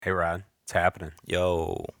Hey Rod, what's happening?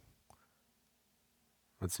 Yo,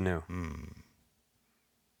 What's new?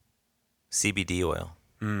 CBD oil,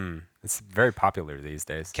 It's very popular these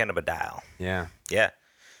days. cannabidiol. Yeah. Yeah,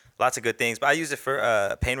 lots of good things. But I use it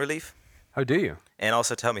for pain relief Oh, do you? and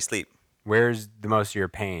also to help me sleep. Where's the most of your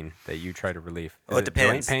pain that you try to relieve? Well, Is it it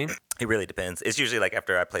joint depends. pain? It really depends. It's usually like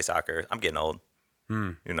after I play soccer. I'm getting old.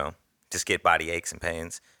 You know, just get body aches and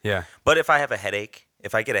pains. Yeah. But if I have a headache,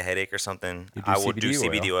 if I get a headache or something, You do I will do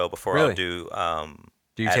CBD CBD oil? oil before I'll Really? do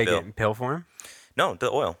Do you take it Advil. in pill form? No, the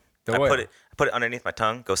oil. The I oil. put it underneath my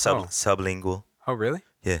tongue. Go Oh. sublingual. Oh, really?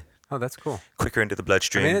 Yeah, Oh, that's cool. quicker into the I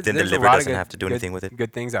bloodstream. mean, Then the there's a liver lot of doesn't good, have to do good, anything with it.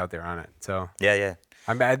 good things out there on it. So, Yeah.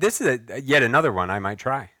 this is yet another one I might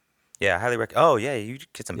try. Yeah, I highly recommend. Oh, yeah, you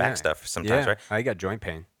get some Yeah. back stuff sometimes, Yeah. right? I got joint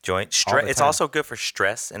pain. Joint All stress. the It's time. also good for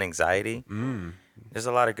stress and anxiety. Mm. There's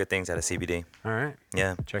a lot of good things out of CBD. All right.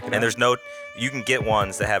 Yeah, Check it and out. there's no. You can get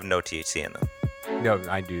ones that have no THC in them. No,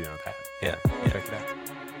 I do know that. Yeah. Check it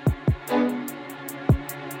out.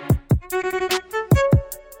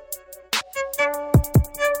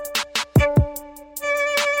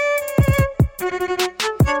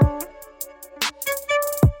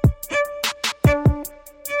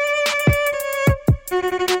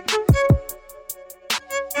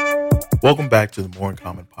 Welcome back to the More in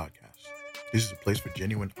Common podcast. This is a place for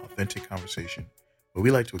genuine, authentic conversation where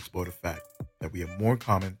we like to explore the fact that we have more in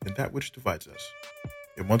common than that which divides us.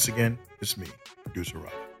 And once again, it's me, producer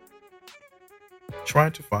Rob.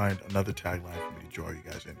 Trying to find another tagline for me to draw you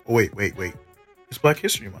guys in. Oh, wait. It's Black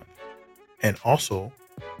History Month. And also,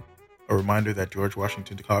 a reminder that George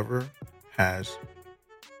Washington Carver has,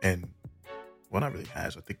 not really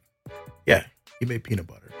has, I think, yeah, he made peanut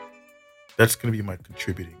butter. That's going to be my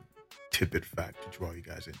contributing tidbit fact to draw you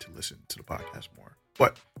guys in to listen to the podcast more.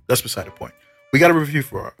 But that's beside the point. We got a review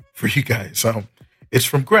for you guys. It's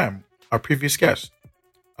from Graham, our previous guest.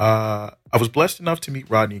 I was blessed enough to meet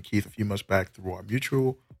Rodney and Keith a few months back through our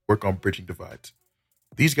mutual work on bridging divides.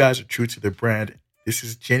 These guys are true to their brand. This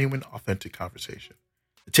is genuine, authentic conversation.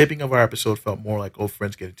 The taping of our episode felt more like old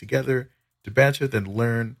friends getting together to banter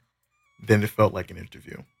than it felt like an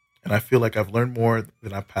interview. And I feel like I've learned more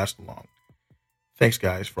than I've passed along. Thanks,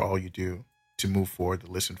 guys, for all you do to move forward,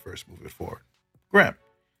 the listen first, move it forward. Graham.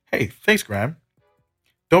 Hey, thanks, Graham.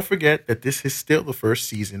 Don't forget that this is still the first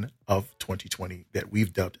season of 2020 that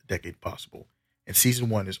we've dubbed Decade Possible. And season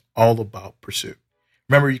 1 is all about pursuit.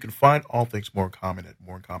 Remember, you can find all things More in Common at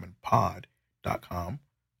moreincommonpod.com,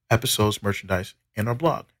 episodes, merchandise, and our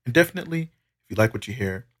blog. And definitely, if you like what you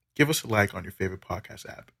hear, give us a like on your favorite podcast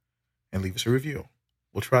app and leave us a review.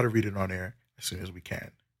 We'll try to read it on air as soon as we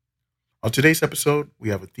can. On today's episode, we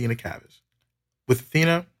have Athena Cavis. With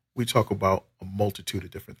Athena, we talk about a multitude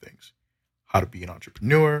of different things. How to be an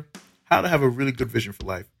entrepreneur, how to have a really good vision for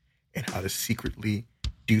life, and how to secretly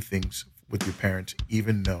do things with your parents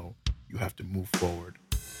even though you have to move forward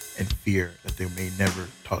and fear that they may never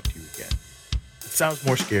talk to you again. It sounds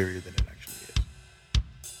more scarier than it actually is.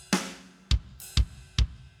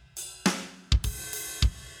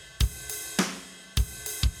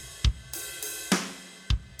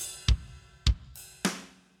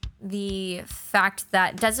 The fact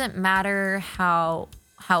that doesn't matter how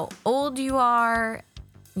old you are,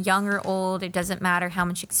 young or old, it doesn't matter how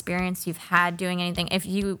much experience you've had doing anything. If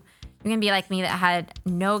you're gonna be like me that had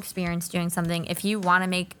no experience doing something, if you want to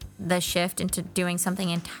make the shift into doing something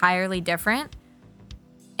entirely different,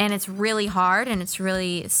 and it's really hard and it's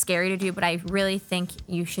really scary to do, but I really think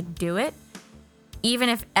you should do it. Even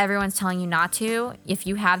if everyone's telling you not to, if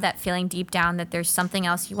you have that feeling deep down that there's something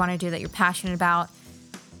else you want to do that you're passionate about,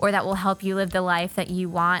 or that will help you live the life that you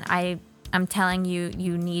want, I'm telling you,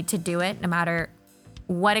 you need to do it no matter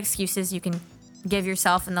what excuses you can give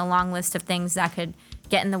yourself in the long list of things that could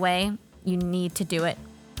get in the way. You need to do it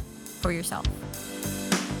for yourself.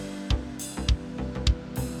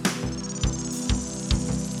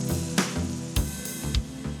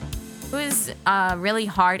 It was really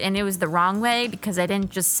hard, and it was the wrong way because I didn't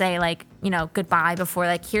just say goodbye before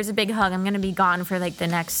here's a big hug, I'm gonna be gone for the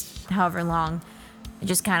next however long. I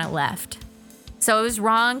just kind of left. So it was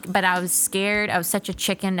wrong, but I was scared. I was such a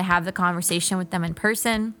chicken to have the conversation with them in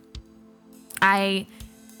person.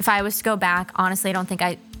 If I was to go back, honestly, I don't think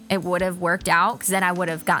it would have worked out because then I would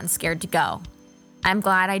have gotten scared to go. I'm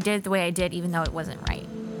glad I did it the way I did, even though it wasn't right.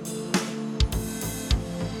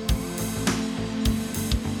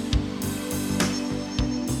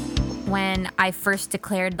 When I first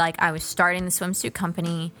declared I was starting the swimsuit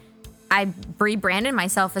company, I rebranded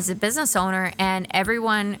myself as a business owner, and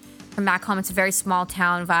everyone from back home, it's a very small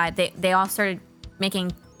town vibe. They all started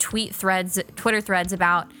making Twitter threads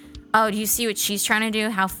about oh, do you see what she's trying to do?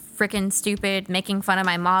 How freaking stupid, making fun of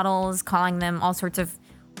my models, calling them all sorts of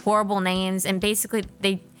horrible names. And basically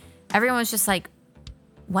everyone was just like,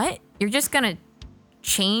 what? You're just going to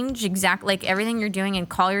change exactly like everything you're doing and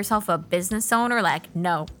call yourself a business owner? Like,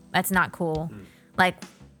 no, that's not cool. Like,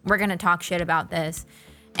 we're going to talk shit about this.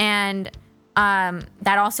 And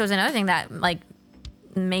that also is another thing that like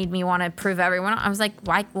made me want to prove everyone. I was like,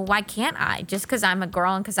 why can't I? Just because I'm a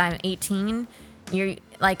girl and because I'm 18, you're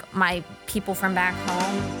like my people from back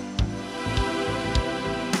home.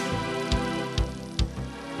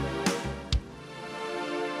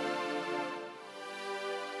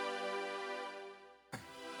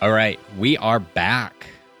 All right, we are back.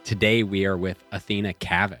 Today we are with Athena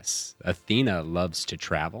Kavis. Athena loves to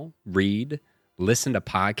travel, read, listen to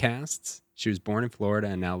podcasts. She was born in Florida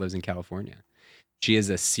and now lives in California. She is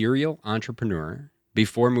a serial entrepreneur.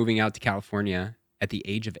 Before moving out to California at the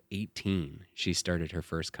age of 18, she started her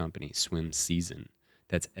first company, Swim Season.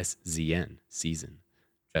 That's SZN, Season,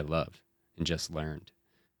 which I love and just learned.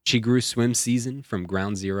 She grew Swim Season from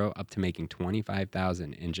ground zero up to making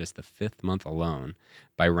 $25,000 in just the 5th month alone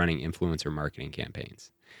by running influencer marketing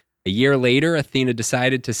campaigns. A year later, Athena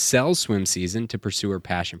decided to sell Swim Season to pursue her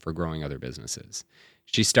passion for growing other businesses.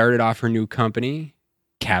 She started off her new company,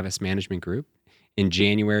 Kavis Management Group, in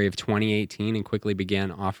January of 2018 and quickly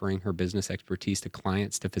began offering her business expertise to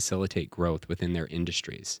clients to facilitate growth within their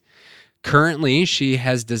industries. Currently, she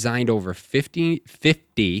has designed over 50 different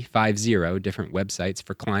websites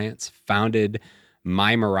for clients, founded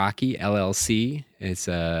My Meraki LLC. It's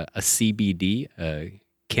a CBD,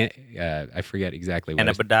 I forget exactly what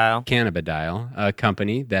cannabidiol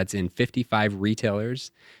company that's in 55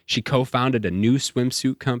 retailers. She co-founded a new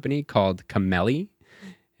swimsuit company called Camelli,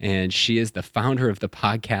 and she is the founder of the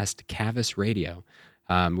podcast Kavis Radio,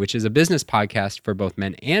 which is a business podcast for both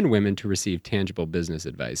men and women to receive tangible business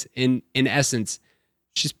advice. In essence,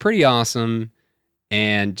 she's pretty awesome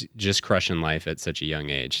and just crushing life at such a young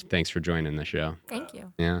age. Thanks for joining the show. Thank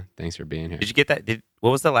you. Yeah, thanks for being here. Did you get that? What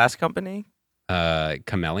was the last company?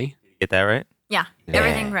 Camelli. Did you get that right? Yeah,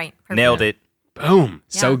 everything right. Perfect. Nailed it. Boom.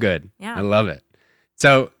 So Yeah. good. Yeah. I love it.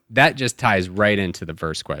 So that just ties right into the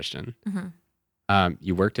first question.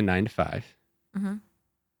 You worked a 9 to 5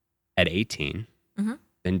 at 18,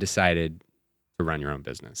 then decided to run your own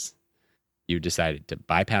business. You decided to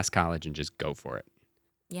bypass college and just go for it.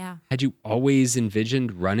 Yeah. Had you always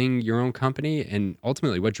envisioned running your own company? And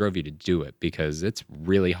ultimately, what drove you to do it? Because it's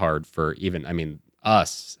really hard for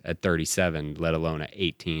us at 37, let alone at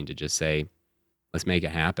 18, to just say, let's make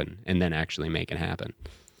it happen, and then actually make it happen.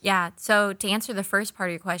 Yeah. So to answer the first part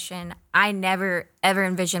of your question, I never, ever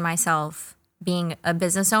envisioned myself being a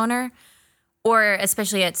business owner, or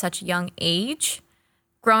especially at such a young age.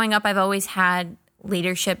 Growing up, I've always had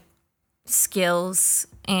leadership skills,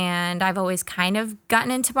 and I've always kind of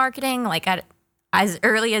gotten into marketing. Like as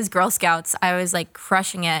early as Girl Scouts, I was like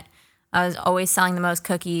crushing it. I was always selling the most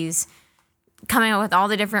cookies, coming up with all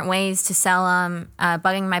the different ways to sell them,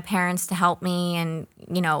 bugging my parents to help me and,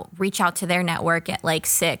 reach out to their network at like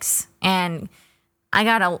 6. And I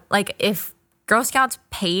got if Girl Scouts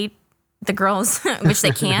paid the girls, which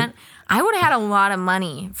they can't, I would have had a lot of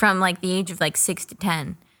money from like the age of like 6 to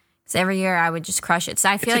 10. Because every year I would just crush it. So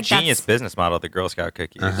I feel It's a genius business model, the Girl Scout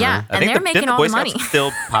cookies. Yeah, I and think they're making all Boy the money. Scouts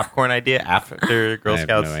still popcorn idea after Girl I have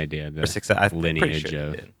Scouts. no idea the or six, I'm pretty lineage sure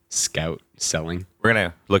of they did. scout selling. We're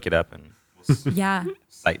gonna look it up and Yeah.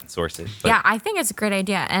 cite and source it. But Yeah, I think it's a great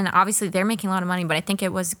idea. And obviously they're making a lot of money, but I think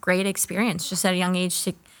it was a great experience just at a young age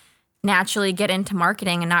to naturally get into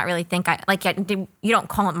marketing and not really think you don't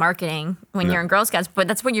call it marketing when you're in Girl Scouts, but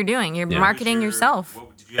that's what you're doing. You're marketing yourself.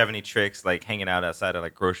 Did you have any tricks like hanging out outside of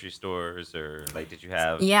like grocery stores, or like did you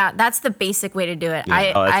have? Yeah, that's the basic way to do it. Yeah.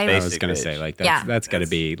 that's I basic. was gonna say like that's Yeah. that's got to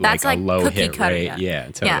be That's like a like low cookie hit cutter, rate. Yeah,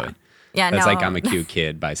 totally. Yeah, That's no. like I'm a cute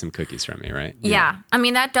kid, buy some cookies from me, right? Yeah. I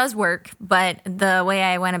mean, that does work, but the way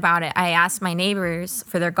I went about it, I asked my neighbors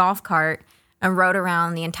for their golf cart and rode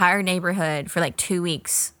around the entire neighborhood for like 2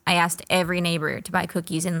 weeks. I asked every neighbor to buy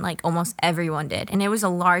cookies, and like almost everyone did. And it was a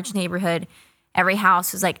large neighborhood. Every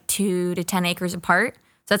house was like 2 to 10 acres apart.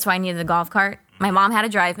 So that's why I needed the golf cart. My mom had to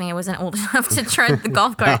drive me. I wasn't old enough to drive the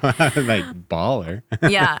golf cart. Like baller.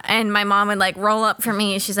 Yeah. And my mom would like roll up for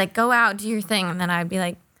me. She's like, go out, do your thing. And then I'd be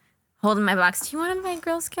like, holding my box. Do you want to buy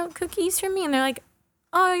Girl Scout cookies for me? And they're like,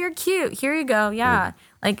 oh, you're cute. Here you go. Yeah.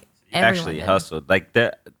 Like everyone Actually did. hustled like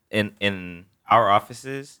in our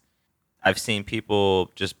offices. I've seen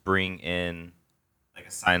people just bring in like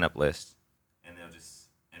a sign up list, and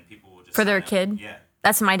people will just For their sign up. kid? Yeah,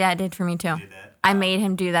 That's what my dad did for me too. did that? I made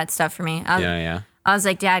him do that stuff for me. Yeah. I was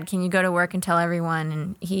like, Dad, can you go to work and tell everyone?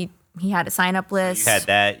 And he he had a sign up list. You had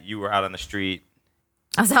that. You were out on the street.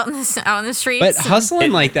 I was out in the streets. But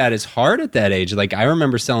hustling like that is hard at that age. Like I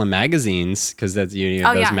remember selling magazines because that's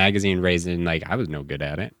those magazine raising. Like I was no good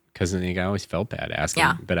at it because I always felt bad asking.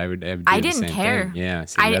 Yeah. But I would do I the didn't same care. thing. Yeah,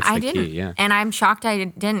 see, that's I the didn't. key. Yeah, And I'm shocked I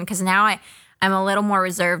didn't because now I'm a little more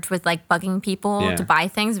reserved with like bugging people Yeah. to buy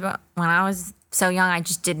things. But when I was so young, I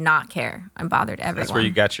just did not care. I bothered everyone. That's where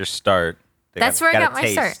you got your start. That's where I got my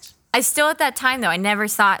start. I still at that time though, I never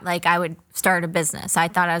thought like I would start a business. I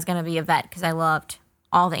thought I was going to be a vet because I loved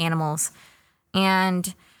all the animals. And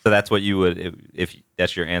So that's what you would, if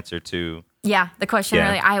that's your answer to. yeah, the question Yeah.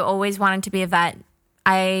 really, I always wanted to be a vet.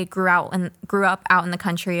 I grew up out in the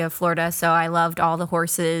country of Florida, so I loved all the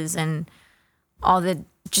horses and all the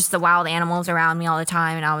wild animals around me all the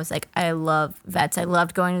time. And I was like, I love vets. I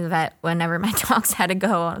loved going to the vet whenever my dogs had to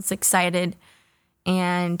go. I was excited,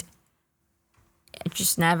 and it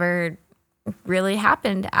just never really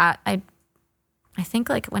happened. I think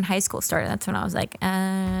like when high school started, that's when I was like,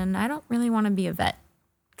 and I don't really want to be a vet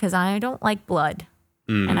because I don't like blood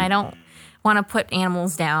and I don't want to put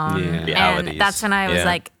animals down. Yeah. Realities. And that's when I was Yeah.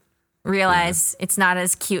 like, realize it's not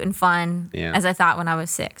as cute and fun Yeah. as I thought when I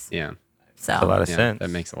was 6. yeah. So A lot of Yeah, sense. that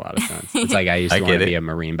makes a lot of sense. It's like I used I to want get to it. be a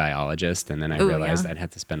marine biologist, and then I Ooh, realized yeah. I'd have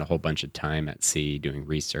to spend a whole bunch of time at sea doing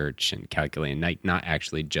research and calculating, like not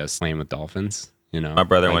actually just playing with dolphins. You know, My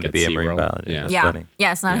brother like wanted to at be a marine SeaWorld. biologist. Yeah, That's yeah, funny.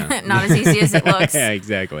 yeah, it's not Yeah. not as easy as it looks. yeah,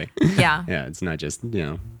 exactly. Yeah, Yeah, it's not just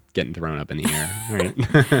getting thrown up in the air.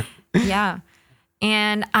 Right? yeah.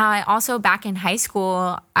 And also back in high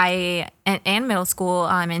school, and middle school,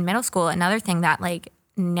 in middle school, another thing that like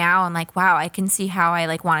now I'm like, wow, I can see how I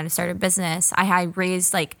like wanted to start a business. I had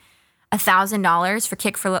raised like $1,000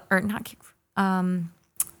 for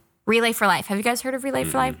Relay for Life. Have you guys heard of Relay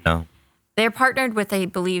for Life? No. They're partnered with, I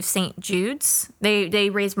believe, St. Jude's. They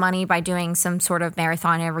raise money by doing some sort of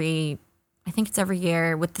marathon every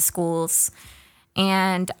year with the schools.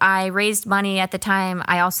 And I raised money at the time.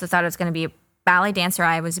 I also thought I was going to be a ballet dancer.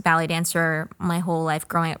 I was a ballet dancer my whole life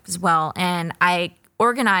growing up as well. And I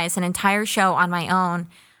organized an entire show on my own,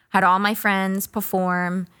 had all my friends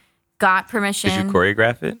perform, got permission. Did you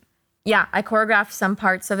choreograph it? Yeah, I choreographed some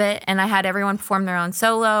parts of it, and I had everyone perform their own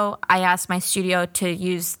solo. I asked my studio to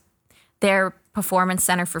use their performance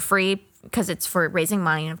center for free because it's for raising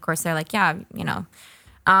money. And of course, they're like, yeah,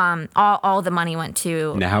 all the money went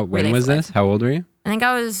to. Now, when Relay was for Life. this? How old were you? I think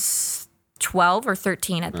I was 12 or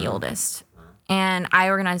 13 at the oldest. And I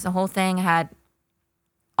organized the whole thing. I had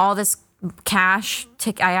all this cash.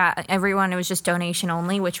 Everyone, it was just donation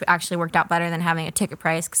only, which actually worked out better than having a ticket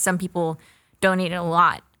price because some people donated a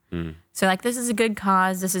lot. So like, this is a good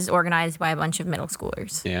cause. This is organized by a bunch of middle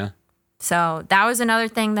schoolers. Yeah. So that was another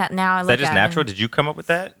thing that now I Is look that just at. natural? Did you come up with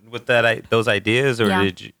that? Those ideas, or Yeah.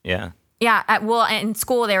 did you? Yeah. Yeah. Well, in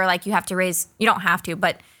school, they were like, you don't have to,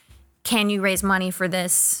 but can you raise money for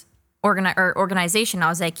this organization? I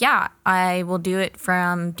was like, yeah, I will do it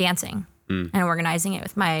from dancing and organizing it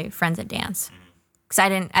with my friends at dance. Because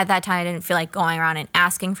at that time, I didn't feel like going around and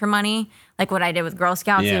asking for money like what I did with Girl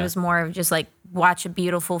Scouts. Yeah. It was more of just like watch a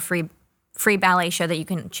beautiful free ballet show that you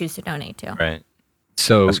can choose to donate to. Right.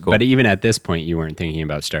 So, That's cool. but even at this point, you weren't thinking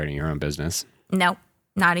about starting your own business. No,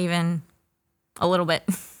 not even a little bit.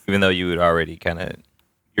 Even though you would already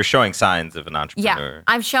you're showing signs of an Yeah, entrepreneur.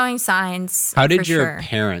 I'm showing signs. How did for your sure.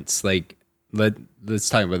 parents let's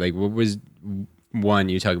talk about like what was one,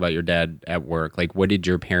 you talk about your dad at work, like what did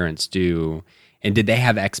your parents do, and did they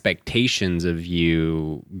have expectations of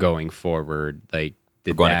you going forward? Like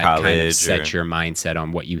did Going to that kind of college set or- your mindset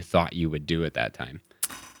on what you thought you would do at that time?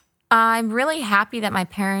 I'm really happy that my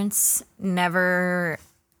parents never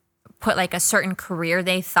put like a certain career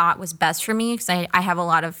they thought was best for me because I have a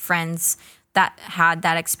lot of friends that had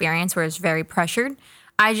that experience where it's very pressured.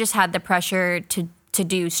 I just had the pressure to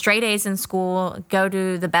do straight A's in school, go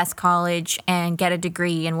to the best college, and get a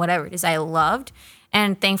degree in whatever it is I loved.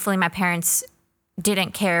 And thankfully, my parents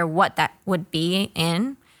didn't care what that would be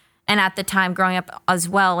in. And at the time, growing up as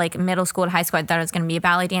well, like middle school and high school, I thought I was going to be a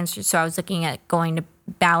ballet dancer. So I was looking at going to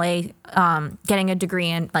ballet, getting a degree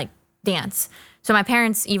in like dance. So my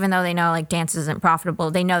parents, even though they know like dance isn't profitable,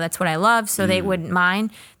 they know that's what I love. So they wouldn't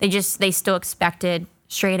mind. They still expected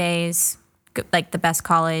straight A's, like the best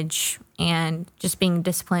college, and just being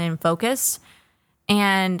disciplined and focused.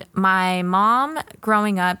 And my mom,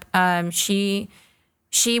 growing up,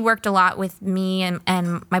 she worked a lot with me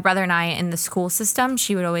and my brother and I in the school system.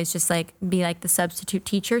 She would always just like be like the substitute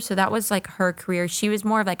teacher. So that was like her career. She was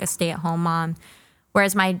more of like a stay-at-home mom.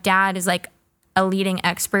 Whereas my dad is like a leading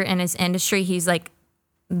expert in his industry. He's like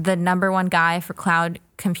the number one guy for cloud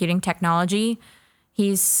computing technology.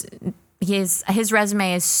 He's his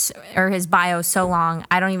resume is, or his bio is so long.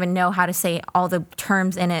 I don't even know how to say all the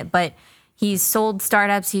terms in it, but he's sold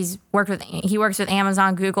startups. He works with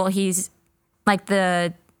Amazon, Google. He's like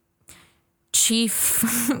the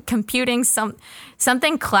chief computing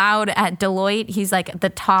something cloud at Deloitte. He's like the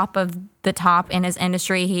top of the top in his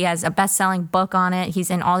industry. He has a best-selling book on it. He's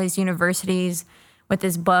in all these universities with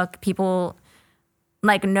his book. People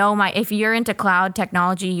like if you're into cloud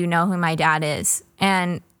technology, you know who my dad is.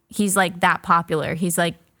 And he's like that popular. He's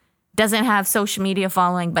like, doesn't have social media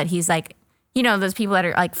following, but he's like, those people that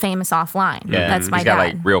are like famous offline. Yeah, That's my he's dad.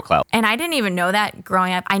 got like real clout. And I didn't even know that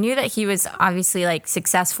growing up. I knew that he was obviously like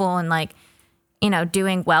successful and like,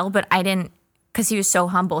 doing well, but I didn't, because he was so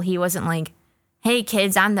humble. He wasn't like, hey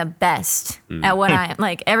kids, I'm the best at what I'm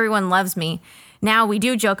like, everyone loves me. Now we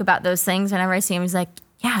do joke about those things. Whenever I see him, he's like,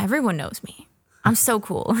 yeah, everyone knows me. I'm so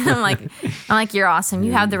cool. I'm like, you're awesome.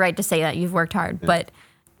 You have the right to say that. You've worked hard. But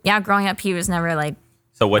yeah, growing up, he was never like.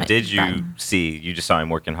 So what did you see? You just saw him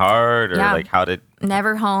working hard, or like how did?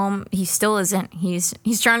 Never home. He still isn't. He's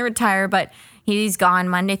trying to retire, but he's gone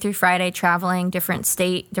Monday through Friday, traveling different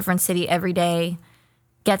state, different city every day.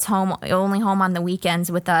 Gets home only home on the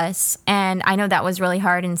weekends with us, and I know that was really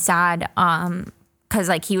hard and sad. Because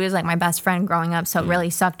like he was like my best friend growing up, so it really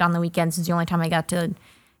sucked on the weekends. It's the only time I got to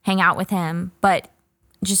hang out with him. But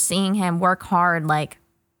just seeing him work hard like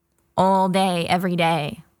all day, every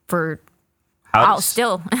day for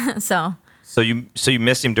still. So you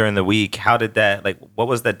missed him during the week. How did that, like, what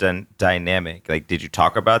was that dynamic? Like, did you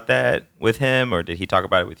talk about that with him, or did he talk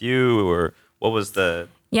about it with you, or what was the?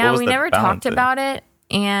 Yeah, what was we the never balance talked about it.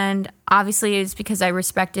 And obviously it was because I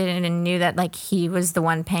respected it and knew that like he was the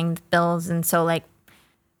one paying the bills. And so like,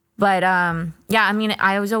 but yeah, I mean,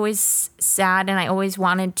 I was always sad, and I was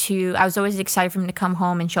always excited for him to come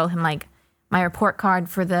home and show him like my report card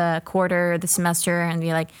for the quarter, the semester, and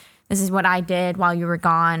be like, this is what I did while you were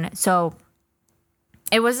gone. So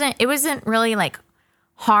it wasn't really like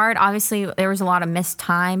hard. Obviously there was a lot of missed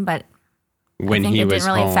time, but When I think he it was didn't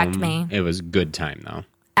really home, affect me. it was good time though.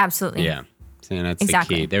 Absolutely. Yeah. And that's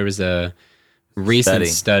Exactly. the key. There was a recent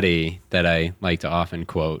study that I like to often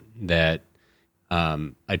quote that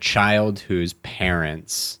a child whose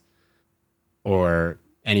parents or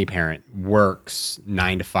any parent works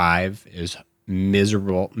 9 to 5 is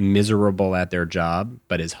miserable at their job,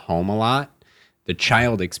 but is home a lot. The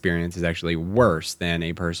child experience is actually worse than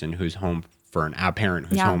a person who's home for a parent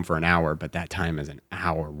who's home for an hour, but that time is an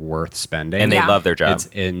hour worth spending. And they love their job.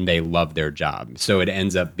 And they love their job. So it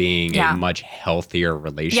ends up being a much healthier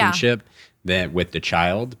relationship than with the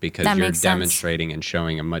child, because That you're makes sense. demonstrating and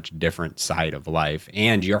showing a much different side of life,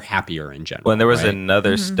 and you're happier in general. Well, and there was right?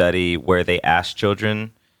 another study where they asked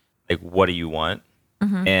children, like, what do you want?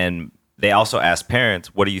 And they also asked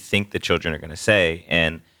parents, what do you think the children are going to say?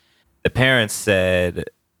 And the parents said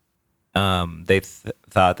they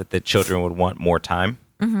thought that the children would want more time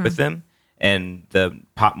with them. And the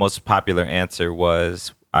most popular answer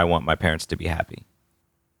was, I want my parents to be happy.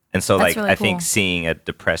 And so, That's like, really I think cool. seeing a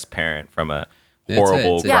depressed parent from a It's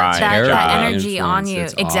horrible it's a grind terrible that energy on influence. you.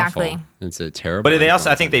 It's Exactly. awful. It's a terrible. But they also,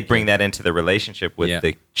 I influence think on they the bring kid. that into the relationship with Yeah.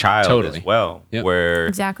 the child Totally. as well, Yep. where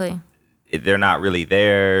Exactly. they're not really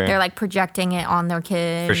there. They're like projecting it on their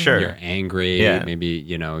kid. For sure. You're angry. Yeah. Maybe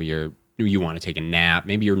you want to take a nap.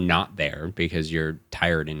 Maybe you're not there because you're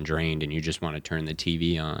tired and drained, and you just want to turn the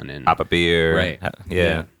TV on and Pop a beer, Right.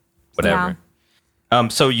 Yeah, whatever.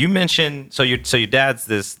 So you mentioned your dad's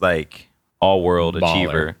this like all world Baller.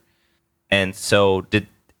 achiever, and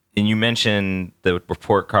you mentioned the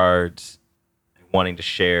report cards, wanting to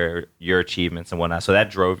share your achievements and whatnot. So that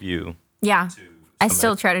drove you. Yeah. I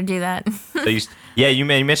still try to do that. So you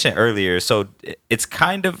mentioned it earlier. So it's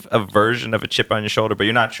kind of a version of a chip on your shoulder, but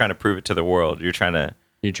you're not trying to prove it to the world. You're trying to.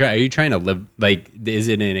 Are you trying to live, like, is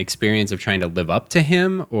it an experience of trying to live up to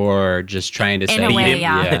him, or just trying to In say, a way,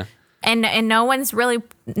 yeah. And no one is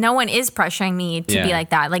pressuring me to be Yeah.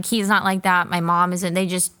 like that. Like he's not like that. My mom isn't. They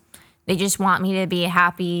just want me to be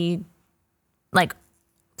happy, like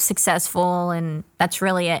successful, and that's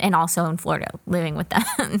really it. And also in Florida, living with them,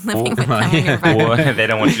 living with them. When you're back. Well, they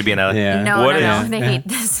don't want you to be in LA. Yeah. No, What no, is- they hate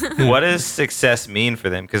this. What does success mean for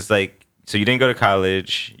them? Because so you didn't go to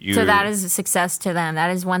college. So that is a success to them. That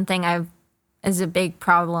is one thing is a big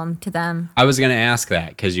problem to them. I was going to ask that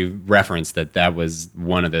because you referenced that was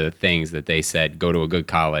one of the things that they said, go to a good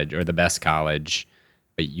college or the best college,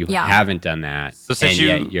 but you Yeah. haven't done that. So since and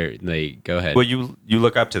yet you're like, go ahead. Well, you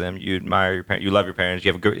look up to them. You admire your parents. You love your parents. You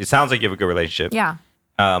have a good. It sounds like you have a good relationship. Yeah.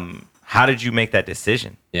 How did you make that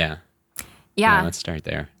decision? yeah. Yeah. Let's start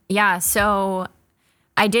there. Yeah, so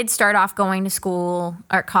I did start off going to school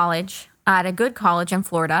or college. at a good college in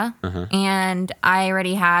Florida, and I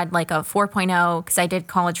already had like a 4.0 because I did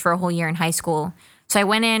college for a whole year in high school. So I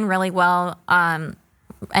went in really well, and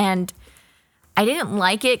I didn't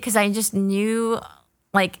like it because I just knew,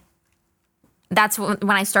 like, that's when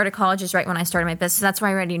I started college is right when I started my business. That's why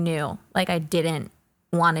I already knew, like, I didn't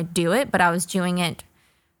want to do it, but I was doing it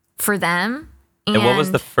for them. And what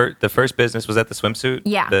was the first business? Was that the swimsuit?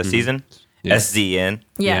 Yeah. The season? Yeah. SZN.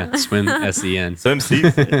 Yeah. Swim SEN. Swim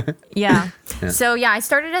season. Yeah. So yeah, I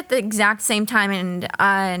started at the exact same time,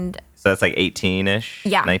 and So that's like 18-ish?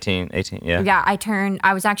 Yeah. 19, 18, yeah. yeah,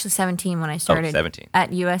 I was actually 17 when I started 17. at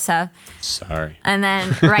USF. Sorry. And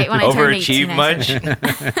then right when I turned 18. Overachieved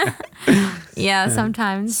much? Yeah,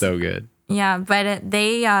 sometimes. So good. Yeah, but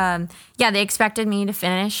they expected me to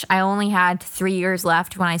finish. I only had 3 years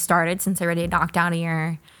left when I started since I already knocked out a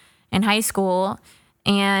year in high school.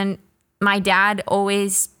 And my dad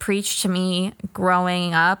always preached to me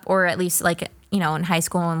growing up, or at least like, you know, in high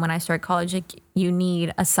school and when I started college, like, you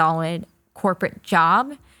need a solid corporate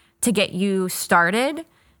job to get you started.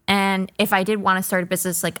 And if I did want to start a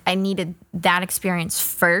business, like, I needed that experience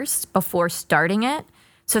first before starting it.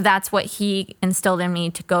 So that's what he instilled in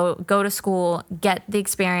me, to go to school, get the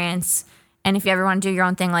experience. And if you ever want to do your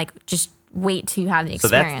own thing, like, just wait till you have the So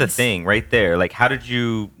experience. that's the thing right there. Like, how did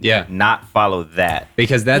you Yeah. not follow that?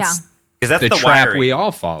 Because that's Because that's the the trap wiring. we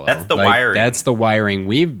all follow. That's the Like, wiring. That's the wiring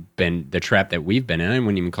the trap that we've been in. I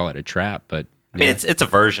wouldn't even call it a trap, but I mean, it's a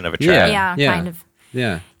version of a trap. Yeah, kind of.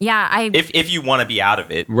 Yeah. Yeah, If you want to be out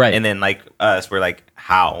of it. Right. And then like us, we're like,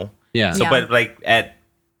 how? Yeah. So, Yeah. but like at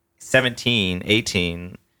 17,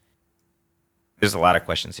 18, there's a lot of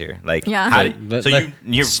questions here. Like, Yeah. how do,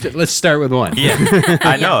 Let's start with one. yeah,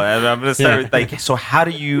 I know. I'm going to start with like, so how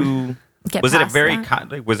do you, Get was it a past very,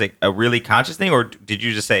 that. was it a really conscious thing, or did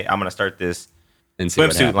you just say, I'm going to start this And see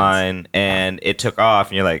what swimsuit happens. line, and it took off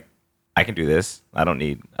and you're like, I can do this. I don't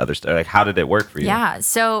need other stuff. Like, how did it work for you? Yeah.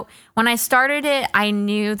 So when I started it, I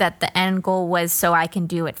knew that the end goal was so I can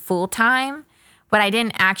do it full time, but I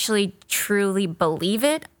didn't actually truly believe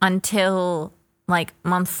it until like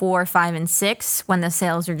month 4, 5, and 6, when the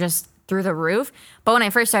sales are just through the roof. But when I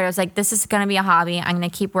first started, I was like, this is going to be a hobby. I'm going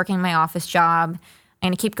to keep working my office job. I'm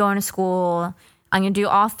going to keep going to school. I'm going to do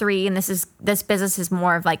all 3. And this business is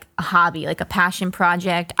more of like a hobby, like a passion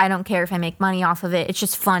project. I don't care if I make money off of it. It's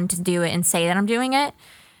just fun to do it and say that I'm doing it.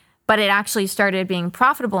 But it actually started being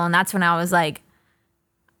profitable. And that's when I was like,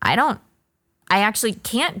 I actually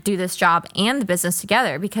can't do this job and the business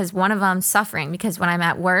together, because one of them's suffering. Because when I'm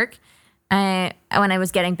at work, when I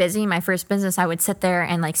was getting busy, my first business, I would sit there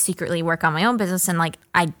and like secretly work on my own business, and like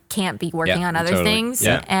I can't be working Yeah, on other totally. things.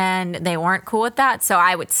 Yeah. And they weren't cool with that. So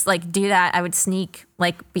I would like do that. I would sneak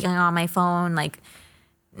like being on my phone, like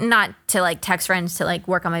not to like text friends to like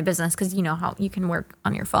work on my business, because you know how you can work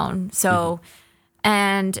on your phone. So,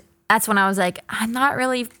 and that's when I was like, I'm not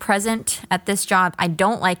really present at this job. I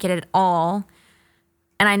don't like it at all.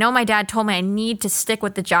 And I know my dad told me I need to stick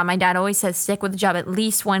with the job. My dad always says stick with the job at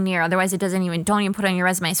least 1 year. Otherwise, don't even put it on your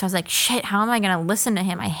resume. So I was like, shit, how am I going to listen to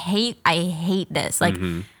him? I hate this. Like,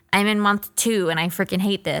 I'm in month 2 and I freaking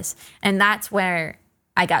hate this. And that's where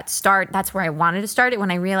I got started. That's where I wanted to start it,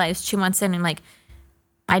 when I realized 2 months in, I'm like,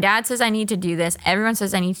 my dad says I need to do this. Everyone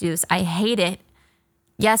says I need to do this. I hate it.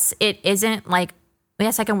 Yes, it isn't like,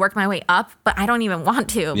 yes, I can work my way up, but I don't even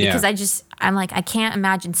want to, because I'm like, I can't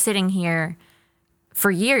imagine sitting here for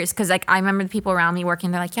years. Because like I remember the people around me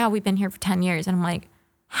working, they're like, yeah, we've been here for 10 years. And I'm like,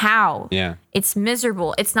 how? Yeah. It's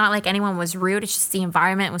miserable. It's not like anyone was rude. It's just the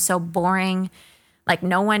environment was so boring. Like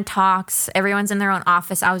no one talks. Everyone's in their own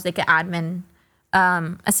office. I was like an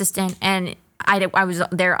admin assistant, and I was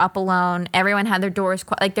there up alone. Everyone had their doors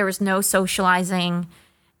like there was no socializing.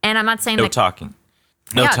 And I'm not saying No that talking.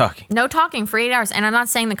 No talking. No talking for 8 hours. And I'm not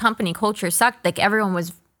saying the company culture sucked. Like everyone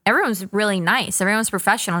was really nice. Everyone was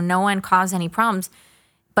professional. No one caused any problems.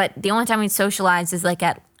 But the only time we'd socialize is like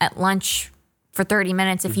at lunch for 30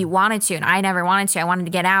 minutes if you wanted to. And I never wanted to. I wanted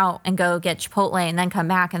to get out and go get Chipotle and then come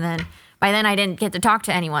back. And then by then I didn't get to talk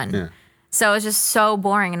to anyone. Yeah. So it was just so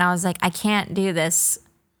boring. And I was like, I can't do this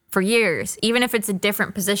for years, even if it's a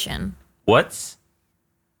different position.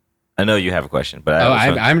 I know you have a question, but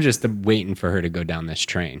I'm just waiting for her to go down this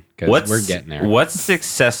train, because we're getting there. What's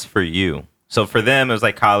success for you? So for them, it was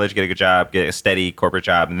like college, get a good job, get a steady corporate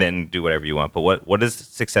job, and then do whatever you want. But what does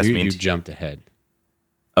success mean? You to you? jumped ahead.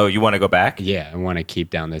 Oh, you want to go back? Yeah, I want to keep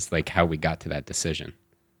down this, like how we got to that decision.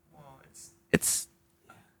 It's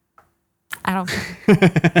I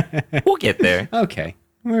don't. we'll get there. Okay.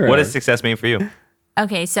 What does success mean for you?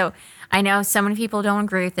 Okay, so I know so many people don't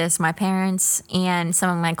agree with this, my parents and some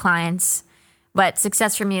of my clients, but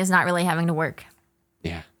success for me is not really having to work.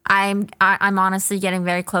 Yeah. I'm honestly getting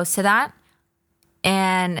very close to that.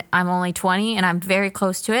 And I'm only 20 and I'm very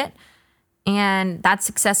close to it. And that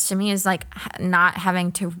success to me is like not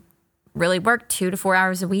having to really work 2 to 4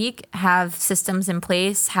 hours a week, have systems in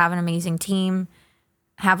place, have an amazing team,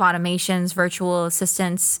 have automations, virtual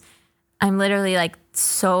assistants. I'm literally like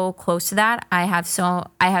so close to that. I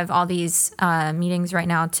have all these meetings right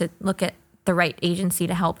now to look at the right agency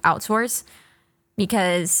to help outsource,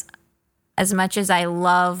 because as much as I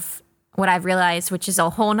love what I've realized, which is a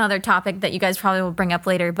whole nother topic that you guys probably will bring up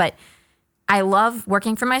later, but I love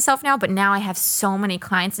working for myself now, but now I have so many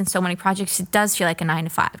clients and so many projects. It does feel like a 9 to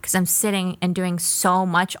 5 because I'm sitting and doing so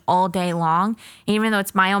much all day long. And even though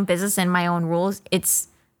it's my own business and my own rules, it's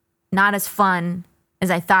not as fun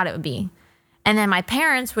as I thought it would be. And then my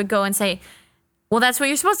parents would go and say, well, that's what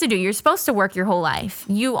you're supposed to do. You're supposed to work your whole life.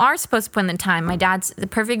 You are supposed to put in the time. My dad's the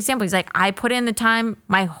perfect example. He's like, I put in the time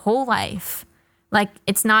my whole life. Like,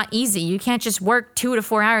 it's not easy. You can't just work 2 to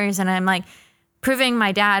 4 hours. And I'm like proving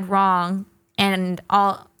my dad wrong and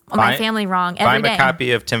all my family wrong every day. Find a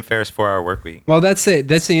copy of Tim Ferriss' 4-Hour Workweek. Well, that's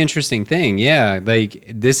the interesting thing. Yeah, like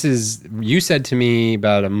this is, you said to me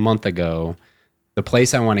about a month ago, the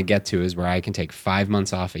place I want to get to is where I can take 5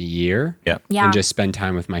 months off a year Yeah. and just spend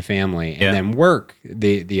time with my family and then work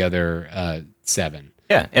the other 7.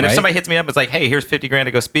 Yeah, and if Right? somebody hits me up, it's like, hey, here's $50,000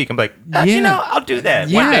 to go speak. I'm like, Yeah. you know, I'll do that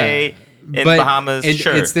one Yeah. day in But Bahamas.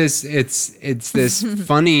 Sure. It's this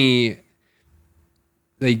funny,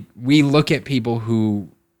 like, we look at people who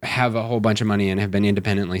have a whole bunch of money and have been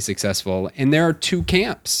independently successful, and there are 2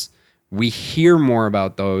 camps. We hear more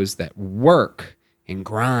about those that work and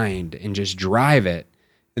grind and just drive it,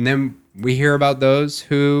 and then we hear about those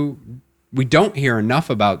who, we don't hear enough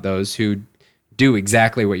about those who do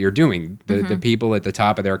exactly what you're doing. The people at the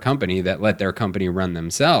top of their company that let their company run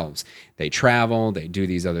themselves. They travel, they do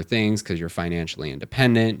these other things because you're financially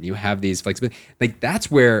independent. You have these flexibility. Like, that's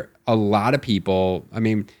where a lot of people, I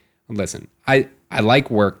mean, listen, I like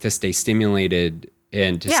work to stay stimulated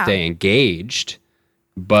and to stay engaged,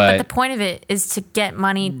 But the but point of it is to get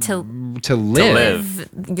money to to live.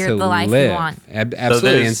 live. the life you want. Absolutely.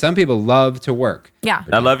 there's- And some people love to work. Yeah.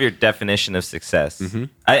 I love your definition of success. Mm-hmm.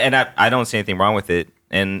 I don't see anything wrong with it.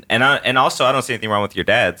 And also I don't see anything wrong with your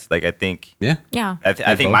dad's. Like, I think Yeah. Yeah. I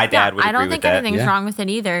think my dad would I agree don't with think that. anything's Yeah. wrong with it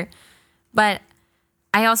either. But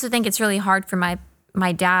I also think it's really hard for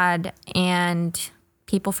my dad and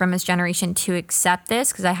people from his generation to accept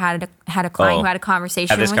this, because I had a client who had a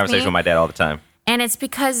conversation I have this with conversation me. with my dad all the time. And it's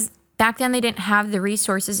because back then they didn't have the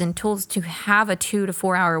resources and tools to have a 2 to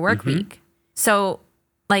 4 hour work week. So,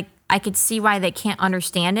 like, I could see why they can't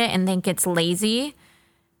understand it and think it's lazy.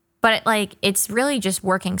 But like, it's really just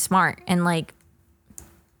working smart and like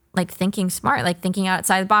thinking smart, like thinking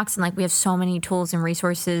outside the box. And like, we have so many tools and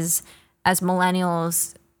resources as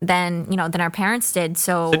millennials than our parents did.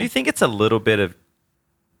 So So do you think it's a little bit of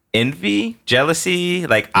envy, jealousy?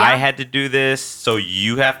 Like, I had to do this, so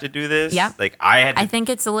you have to do this? Yeah. Like, I think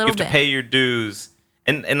it's a you little have to bit. pay your dues.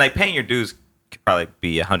 And like, paying your dues could probably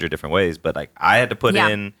be 100 different ways, but like, I had to put Yeah.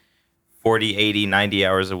 in 40, 80, 90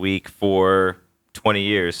 hours a week for 20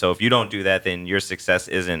 years. So if you don't do that, then your success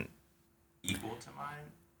isn't equal to mine.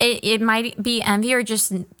 It might be envy or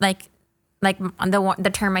just like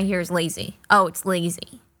the term I hear is lazy. Oh, it's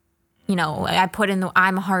lazy. I put in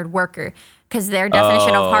I'm a hard worker, because their definition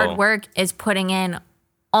of Oh. hard work is putting in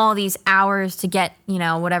all these hours to get,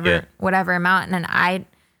 whatever amount. And then I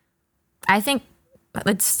think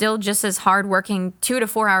it's still just as hard working 2 to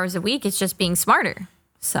 4 hours a week. It's just being smarter.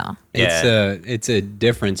 So It's a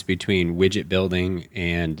difference between widget building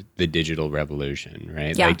and the digital revolution,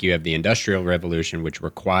 right? Yeah. Like, you have the industrial revolution, which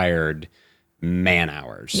required man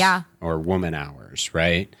hours or woman hours,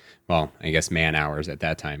 right? Well, I guess man hours at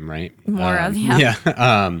that time, right? More of, Yeah.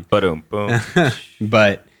 Boom, boom.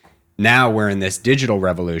 But now we're in this digital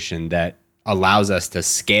revolution that allows us to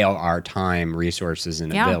scale our time, resources,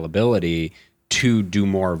 and availability to do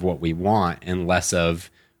more of what we want and less of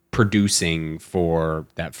producing for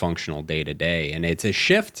that functional day to day. And it's a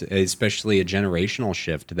shift, especially a generational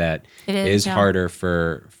shift that It is, yeah. harder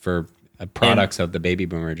for products of the baby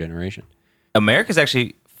boomer generation. America's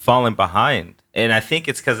actually fallen behind. And I think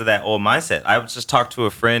it's because of that old mindset. I was just talked to a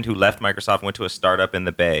friend who left Microsoft and went to a startup in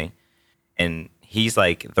the Bay. And he's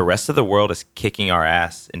like, the rest of the world is kicking our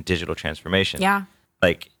ass in digital transformation. Yeah.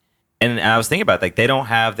 Like, and I was thinking about, like, they don't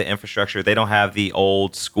have the infrastructure. They don't have the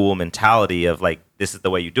old school mentality of like, this is the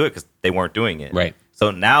way you do it, because they weren't doing it. Right. So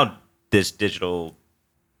now this digital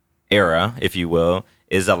era, if you will,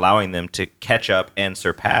 is allowing them to catch up and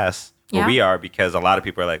surpass where we are, because a lot of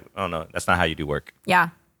people are like, oh no, that's not how you do work. Yeah.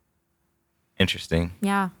 Interesting.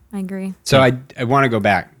 Yeah. I agree. So I want to go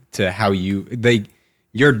back to how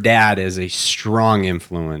your dad is a strong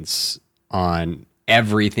influence on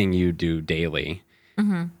everything you do daily.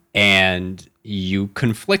 And you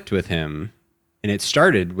conflict with him. And it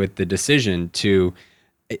started with the decision to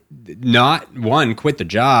not, one, quit the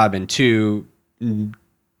job, and two,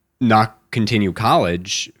 not continue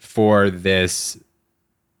college for this,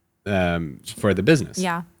 for the business.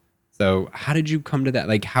 Yeah. So how did you come to that?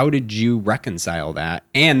 Like, how did you reconcile that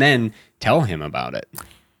and then tell him about it?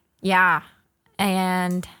 Yeah.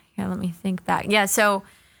 And here, let me think back. Yeah. So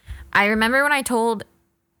I remember when I told,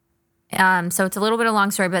 so it's a little bit of a long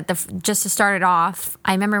story, but just to start it off,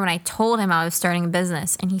 I remember when I told him I was starting a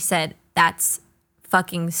business and he said, "That's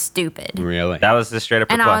fucking stupid." Really? That was the straight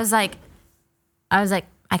up And reply. I was like,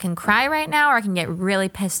 I can cry right now or I can get really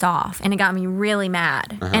pissed off. And it got me really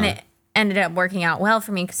mad. And it ended up working out well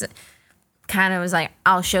for me because it kind of was like,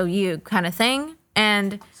 I'll show you kind of thing.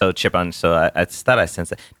 And So Chip, I thought I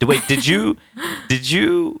sensed that. Wait, did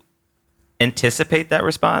you anticipate that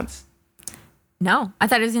response? no, I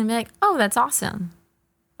thought it was going to be like, oh, that's awesome.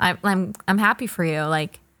 I'm happy for you.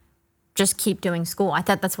 Like, just keep doing school. I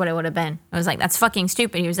thought that's what it would have been. I was like, that's fucking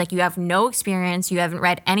stupid. He was like, you have no experience. You haven't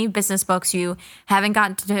read any business books. You haven't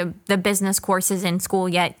gotten to the business courses in school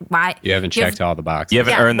yet. Why? You haven't checked all the boxes. You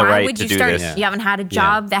haven't earned the why right would to you do start? this. You haven't had a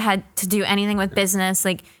job that had to do anything with business.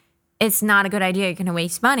 Like, it's not a good idea. You're going to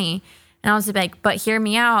waste money. And I was like, but hear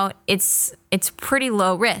me out. It's pretty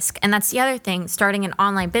low risk. And that's the other thing. Starting an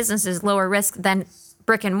online business is lower risk than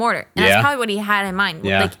brick and mortar. And Yeah. that's probably what he had in mind.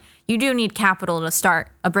 Yeah. Like, you do need capital to start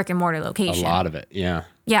a brick and mortar A location. lot of it. Yeah.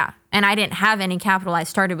 Yeah. And I didn't have any capital. I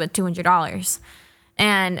started with $200.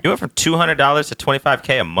 And You went from $200 to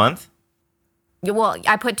 $25K a month. well,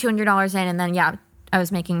 I put $200 in and then, yeah, I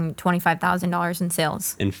was making $25,000 in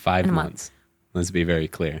sales. In 5 a month. months. Let's be very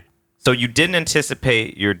clear. So you didn't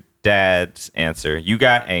anticipate your dad's answer. You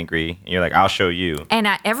got angry, and you're like, "I'll show you." And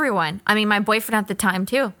everyone, I mean, my boyfriend at the time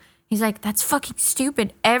too, he's like, that's fucking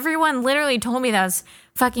stupid. Everyone literally told me that was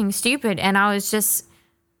fucking stupid. And I was just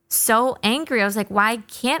so angry. I was like, why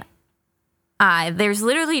can't I? There's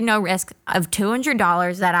literally no risk of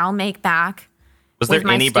 $200 that I'll make back. Was there with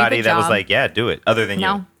my anybody stupid that was job. like, "Yeah, do it," other than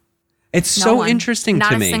No. you? It's No so one. interesting Not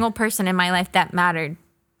to a me. single person in my life that mattered.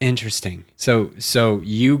 Interesting. So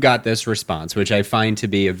you got this response, which I find to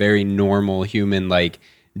be a very normal human, like,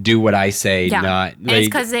 do what I say, Yeah. not And it's like,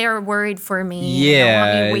 because they are worried for me. Yeah. They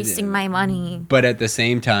don't want me wasting my money. but at the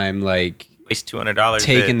same time, like, Waste $200.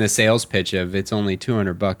 taking the sales pitch of it's only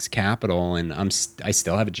 $200 capital and I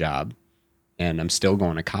still have a job and I'm still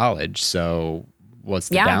going to college. So what's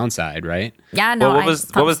the Yeah. downside, right? Yeah, no. Well, I what was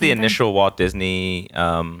thought the same thing. initial Walt Disney?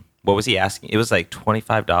 What was he asking? It was like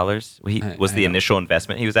 $25. Was I the know. initial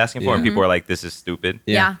investment he was asking for, and Yeah. people were like, "This is stupid."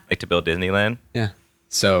 Yeah. Like to build Disneyland. Yeah.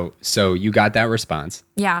 So you got that response.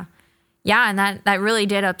 Yeah. Yeah, and that really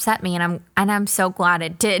did upset me, and I'm so glad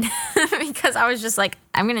it did because I was just like,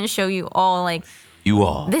 I'm gonna show you all, like, You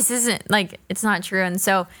all. this isn't, like, it's not true. And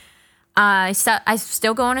so I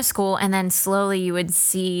still going to school, and then slowly you would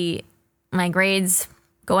see my grades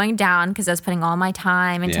going down because I was putting all my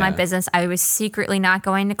time into my Yeah. business. I was secretly not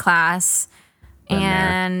going to class, Been there.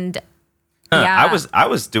 and Huh, yeah, I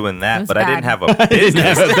was doing It that, was but I didn't bad. have a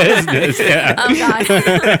business. business. Yeah. Oh God.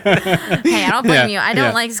 Hey, I don't blame Yeah, you. I don't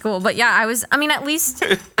yeah. like school, but yeah, at least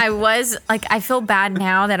I was like, I feel bad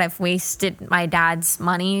now that I've wasted my dad's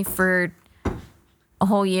money for a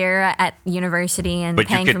whole year at university and But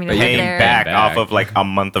you paying could for me to pay live there. back Back. off of like a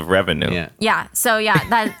month of revenue. Yeah. Yeah. So yeah,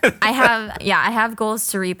 that I have goals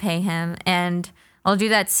to repay him, and I'll do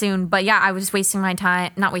that soon. But yeah, I was wasting my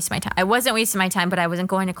time. Not wasting my time. I wasn't wasting my time, but I wasn't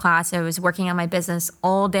going to class. I was working on my business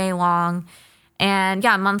all day long. And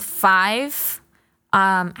yeah, month 5.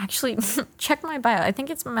 Actually, check my bio. I think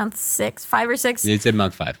it's month 5 or 6. It's in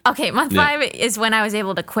month 5. Okay, month Yeah. 5 is when I was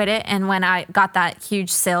able to quit it, and when I got that huge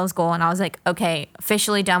sales goal, and I was like, okay,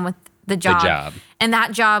 officially done with the job. job. And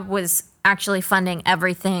that job was actually funding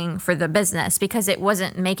everything for the business because it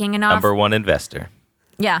wasn't making enough. Number one investor.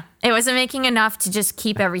 Yeah, it wasn't making enough to just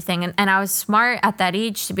keep everything. And I was smart at that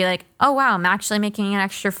age to be like, oh, wow, I'm actually making an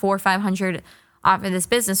extra $400 or $500 off of this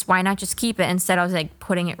business. Why not just keep it? Instead, I was like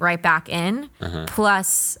putting it right back in,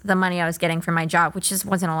 plus the money I was getting from my job, which just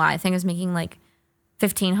wasn't a lot. I think I was making like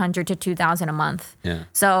 $1,500 to $2,000 a month. Yeah.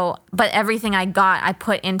 So, but everything I got, I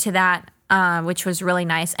put into that, which was really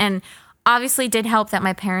nice. And obviously did help that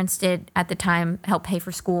my parents did at the time help pay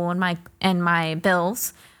for school and my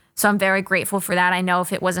bills. So I'm very grateful for that. I know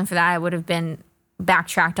if it wasn't for that, I would have been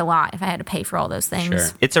backtracked a lot if I had to pay for all those things.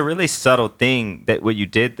 Sure. It's a really subtle thing that what you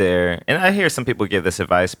did there. And I hear some people give this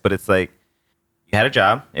advice, but it's like you had a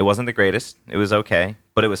job. It wasn't the greatest. It was okay.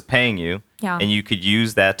 but it was paying you. Yeah. And you could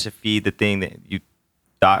use that to feed the thing that you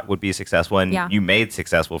thought would be successful and Yeah. you made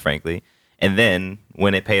successful, frankly. And then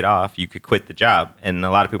when it paid off, you could quit the job. And a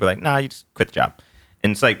lot of people are like, nah, you just quit the job.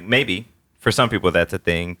 And it's like, maybe for some people that's a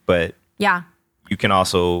thing, but Yeah. you can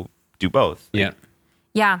also do both. Yeah.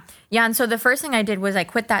 Yeah. Yeah. And so the first thing I did was I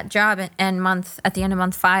quit that job at the end of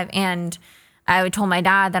month 5. And I told my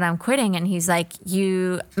dad that I'm quitting. And he's like,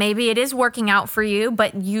 maybe it is working out for you,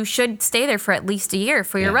 but you should stay there for at least a year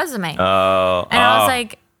for your resume. Oh. And I was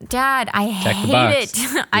like, Dad, I Check the hate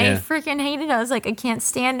box. it. I Yeah. freaking hate it. I was like, I can't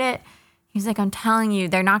stand it. He's like, I'm telling you,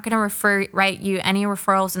 they're not going to write you any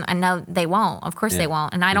referrals. And I know they won't. Of course they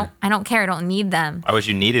won't. And I don't care. I don't need them. why would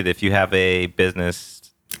you need it if you have a business?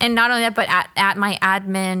 And not only that, but at my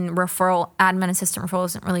admin assistant referral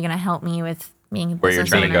isn't really going to help me with being a Where you're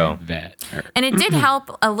business trying to owner. go. Vet. And it did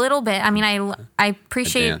help a little bit. I mean, I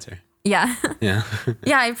appreciate. Dancer. Yeah. Yeah.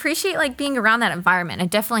 Yeah, I appreciate like being around that environment. It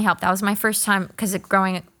definitely helped. That was my first time because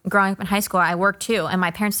growing up in high school, I worked too, and my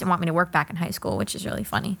parents didn't want me to work back in high school, which is really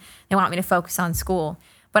funny. They want me to focus on school.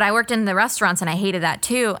 But I worked in the restaurants and I hated that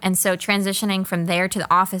too. And so transitioning from there to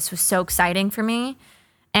the office was so exciting for me.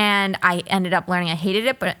 And I ended up learning I hated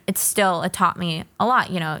it, but it taught me a lot,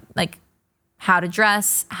 like how to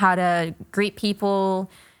dress, how to greet people.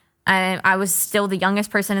 I was still the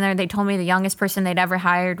youngest person in there. They told me the youngest person they'd ever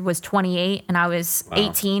hired was 28 and I was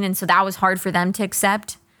 18. And so that was hard for them to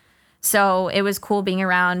accept. So it was cool being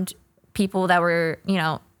around people that were,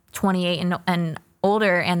 28 and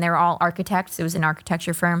older, and they were all architects. It was an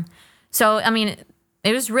architecture firm. So, I mean,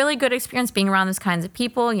 it was really good experience being around those kinds of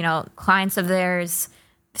people, clients of theirs,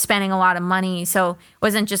 spending a lot of money. So it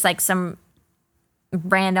wasn't just like some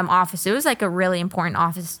random office. It was like a really important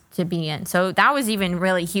office to be in. So that was even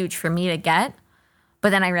really huge for me to get.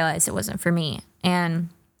 But then I realized it wasn't for me. And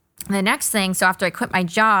the next thing, so after I quit my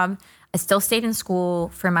job, I still stayed in school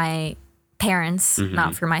for my parents,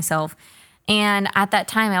 not for myself. And at that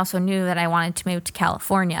time, I also knew that I wanted to move to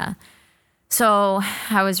California. So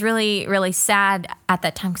I was really, really sad at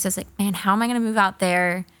that time because I was like, man, how am I going to move out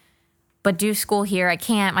there but do school here? I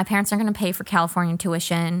can't. My parents aren't going to pay for California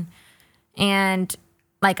tuition. And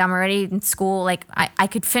like I'm already in school. Like I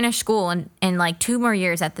could finish school in like 2 more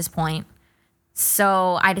years at this point.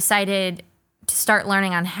 So I decided to start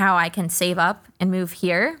learning on how I can save up and move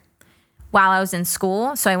here while I was in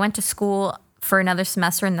school. So I went to school for another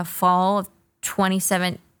semester in the fall of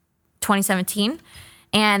 2017.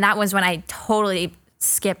 And that was when I totally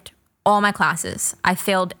skipped all my classes. I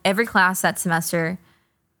failed every class that semester.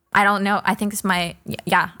 I don't know. I think it's I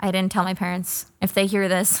didn't tell my parents. If they hear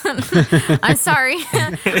this, I'm sorry.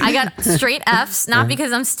 I got straight Fs, not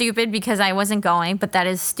because I'm stupid, because I wasn't going, but that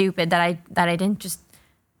is stupid that I didn't just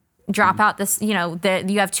drop out this, you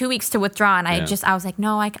have 2 weeks to withdraw. And I was like,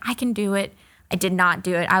 no, I can do it. I did not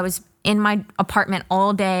do it. I was in my apartment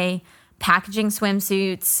all day, packaging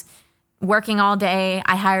swimsuits, working all day.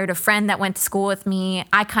 I hired a friend that went to school with me.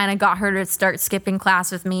 I kind of got her to start skipping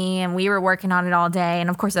class with me, and we were working on it all day. And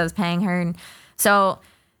of course I was paying her. And so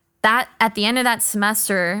that at the end of that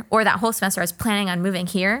semester, or that whole semester, I was planning on moving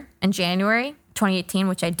here in January 2018,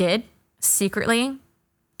 which I did secretly.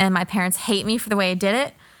 And my parents hate me for the way I did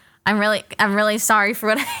it. I'm really sorry for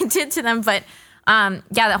what I did to them. But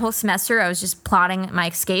that whole semester I was just plotting my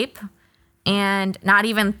escape and not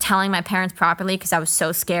even telling my parents properly because I was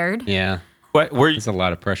so scared. Yeah. What were you? There's a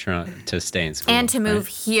lot of pressure to stay in school. And to move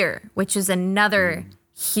here, which is another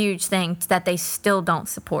huge thing that they still don't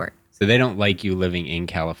support. So they don't like you living in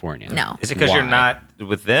California. No. Is it because you're Why? not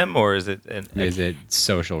with them, or is it? Is it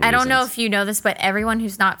social I reasons? don't know if you know this, but everyone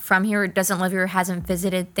who's not from here or doesn't live here or hasn't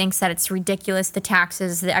visited thinks that it's ridiculous, the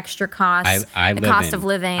taxes, the extra costs, the cost of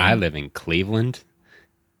living. I live in Cleveland.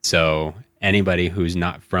 So anybody who's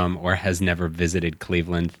not from or has never visited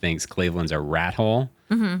Cleveland thinks Cleveland's a rat hole.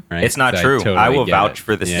 Mm-hmm. Right? It's not So true. totally I will get vouch it.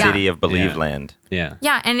 for the Yeah. city of Believe Yeah. Land, Yeah.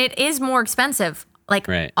 Yeah, and it is more expensive, like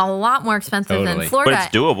Right. a lot more expensive Totally. than Florida. but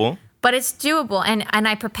it's doable. But it's doable, and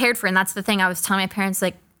I prepared for it. And that's the thing I was telling my parents,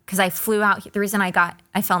 like, because I flew out. The reason I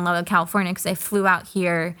fell in love with California because I flew out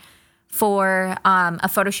here for a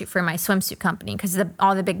photo shoot for my swimsuit company because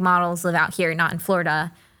all the big models live out here, not in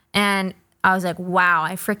Florida. And I was like, wow,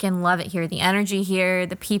 I freaking love it here. The energy here,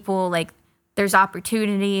 the people, like, there's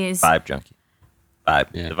opportunities. Vibe junkie. Vibe.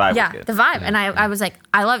 Yeah. The vibe Yeah, was good. the vibe. And I was like,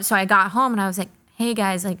 I love it. So I got home and I was like, hey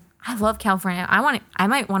guys, like, I love California. I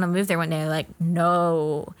might want to move there one day. They're like,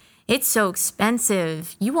 no, it's so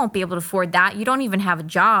expensive. You won't be able to afford that. You don't even have a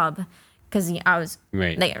job. Because I was,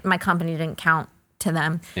 Right. my company didn't count to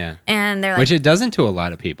them. Yeah. And they're like, Which it doesn't to a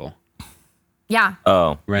lot of people. Yeah.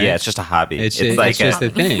 Oh, Right. yeah, it's just a hobby. It's like just a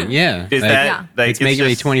thing. Yeah. is Like, that Yeah. like it's making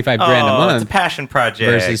me just, 25 grand a oh, month It's a passion project.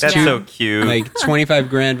 versus That's two- so cute. like 25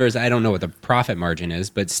 grand versus, I don't know what the profit margin is,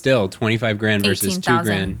 but still 25 grand versus 2 18,000.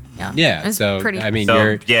 grand. Yeah. Yeah. It's So, pretty- I mean, So,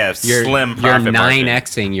 you're slim you're profit margin.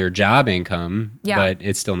 9xing your job income, Yeah. but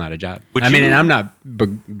it's still not a job. Would I mean, you- and I'm not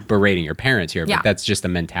berating your parents here, Yeah. but that's just a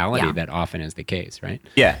mentality Yeah. that often is the case, right?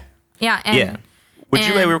 yeah, Yeah. And yeah. Would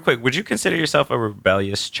you wait and- real quick? Would you consider yourself a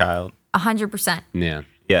rebellious child? 100%. Yeah.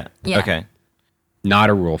 Yeah. Yeah. Okay. Not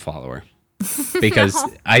a rule follower. Because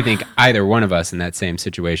I think either one of us in that same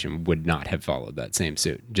situation would not have followed that same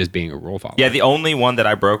suit, just being a rule follower. Yeah, the only one that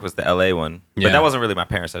I broke was the LA one, but Yeah. that wasn't really my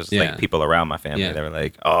parents. That was just Yeah. like people around my family. Yeah. They were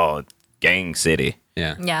like, "Oh, gang city.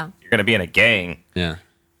 Yeah. Yeah. You're gonna be in a gang." Yeah.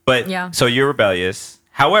 But Yeah. so you're rebellious.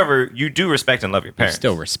 However, you do respect and love your parents.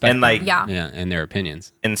 Still respect and like them. Yeah. Yeah. And their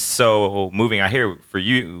opinions. and so moving out here for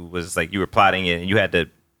you was like you were plotting it and you had to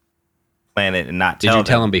plan it and not Did tell you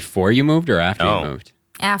tell them before you moved or after No. you moved?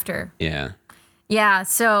 After. Yeah. Yeah.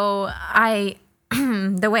 So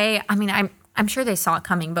the way, I mean, I'm sure they saw it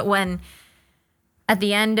coming, but when at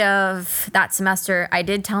the end of that semester, I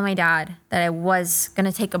did tell my dad that I was going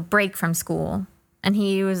to take a break from school. And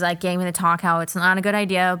he was like, gave me the talk how it's not a good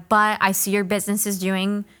idea, but I see your business is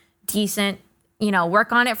doing decent,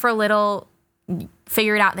 work on it for a little,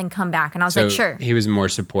 figure it out, then come back. And I was So like, sure. he was more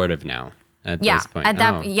supportive now at Yeah. this point. At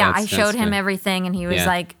that, Oh, yeah, I that's showed him good. everything and he was Yeah.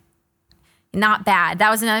 like, not bad.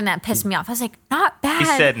 That was another thing that pissed me off. I was like, not bad. He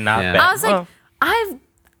said not Yeah. bad. I was like, Well,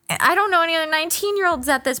 I don't know any other 19-year-olds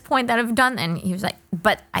at this point that have done. And he was like,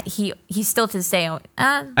 but he's still to say,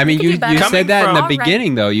 I mean, it could you be better. Coming said that in the from-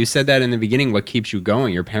 beginning, though. You said that in the beginning. What keeps you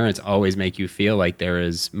going? Your parents always make you feel like there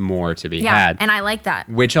is more to be yeah, had. and I like that.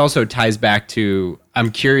 Which also ties back to,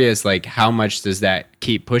 I'm curious, like, how much does that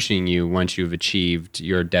keep pushing you once you've achieved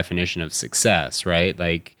your definition of success, right?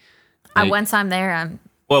 Like Once I'm there,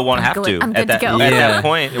 well, it won't I'm have good- to. I'm At good to that, go. at Yeah. that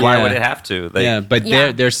point, why Yeah. would it have to? Like, yeah, but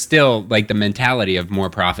Yeah. there's still like the mentality of more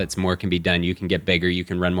profits, more can be done. You can get bigger, you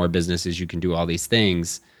can run more businesses, you can do all these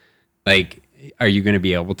things. Like, are you going to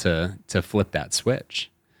be able to flip that switch?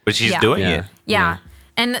 but she's Yeah. doing Yeah. it. yeah.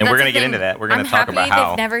 And we're that's gonna the get thing. into that. We're gonna I'm talk happy about how.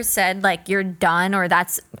 they've never said like you're done or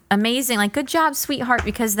that's amazing. Like good job, sweetheart,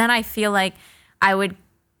 because then I feel like I would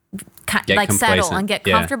Get like settle complacent. and get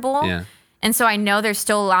Yeah. comfortable. Yeah. And so I know there's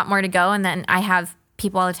still a lot more to go. And then I have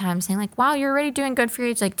people all the time saying like, "Wow, you're already doing good for your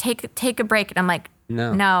age. Like take a break." And I'm like,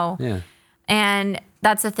 no. Yeah. And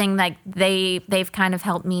that's the thing. Like they've kind of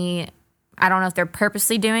helped me. I don't know if they're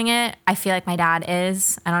purposely doing it. I feel like my dad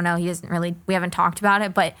is. I don't know. He doesn't really. We haven't talked about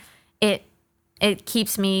it, but it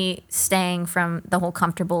keeps me staying from the whole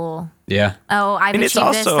comfortable. Yeah. Oh, I've And it's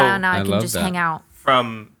achieved this. also- Now I I can love just that. hang out.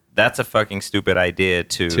 From that's a fucking stupid idea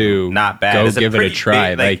To not bad. go It's give it a pretty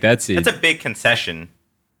try. big, Like, that's a big concession.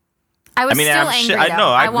 I was I mean, still I'm angry. I though. know.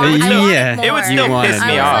 I wanted Yeah. more. It would You still wanted piss me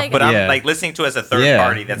more. off, like- but I'm Yeah. like listening to it as a third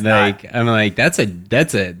party. That's like not. I'm like that's a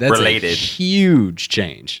Related. a huge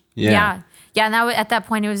change. Yeah. And at that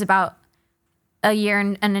point, it was about a year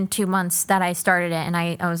and then 2 months that I started it. And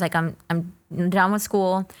I was like, I'm done with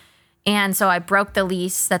school. And so I broke the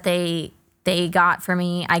lease that they got for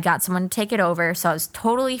me. I got someone to take it over. So I was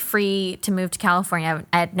totally free to move to California.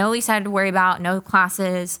 I had no lease I had to worry about, no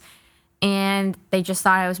classes. And they just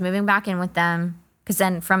thought I was moving back in with them. Because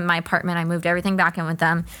then from my apartment, I moved everything back in with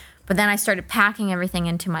them. But then I started packing everything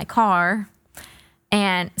into my car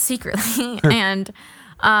and secretly. And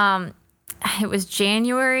it was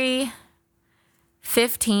January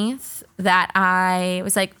 15th that I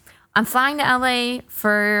was like, I'm flying to LA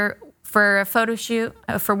for a photo shoot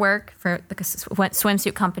for work for the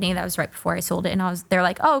swimsuit company. That was right before I sold it. And they're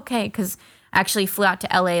like, oh, okay. Cause I actually flew out to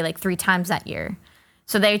LA like 3 times that year.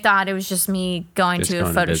 So they thought it was just me going Just to going a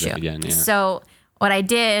to photo visit shoot. again, yeah. So what I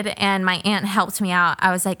did, and my aunt helped me out.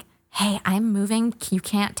 I was like, hey, I'm moving. You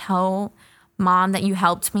can't tell mom that you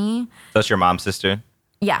helped me. That's your mom's sister.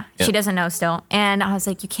 Yeah, she doesn't know still. And I was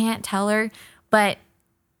like, you can't tell her, but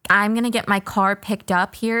I'm going to get my car picked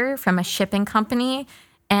up here from a shipping company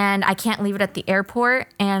and I can't leave it at the airport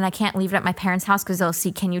and I can't leave it at my parents' house because they'll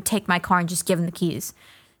see, can you take my car and just give them the keys?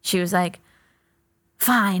 She was like,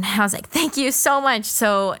 fine. I was like, thank you so much.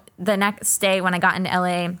 So the next day when I got into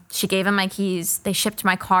LA, she gave him my keys. They shipped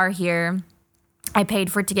my car here. I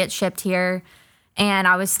paid for it to get shipped here. And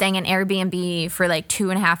I was staying in Airbnb for like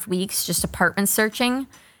 2.5 weeks, just apartment searching.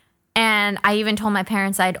 And I even told my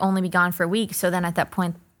parents I'd only be gone for a week. So then at that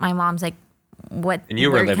point, my mom's like, what? And you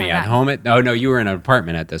were where living can I at go? home no, you were in an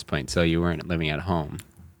apartment at this point, so you weren't living at home.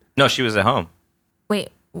 No, she was at home. Wait,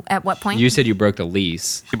 At what point? You said you broke the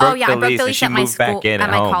lease. She broke oh yeah, the I broke lease the and lease she at my moved school, back in at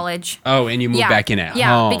my home. college. Oh, and you moved back in at yeah,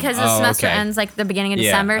 home. because the semester okay. ends like the beginning of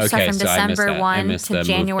Yeah, December. So okay, from so I missed December that. I 1 missed the to move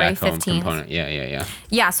January back home 15th. component. Yeah.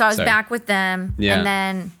 Yeah, so I was Sorry. back with them, Yeah. and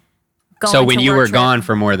then going So when to you work were trip. gone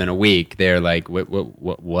for more than a week, they're like,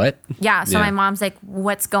 what? Yeah, so Yeah. my mom's like,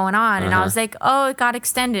 "What's going on?" And I was like, "Oh, it got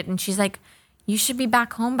extended." And she's like, "You should be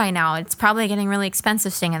back home by now. It's probably getting really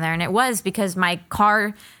expensive staying in there." And it was, because my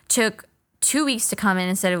car took 2 weeks to come in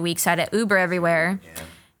instead of a week, so I had to Uber everywhere.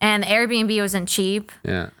 And the Airbnb wasn't cheap.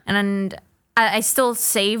 Yeah. And I still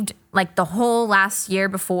saved like the whole last year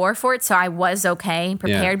before for it, so I was okay,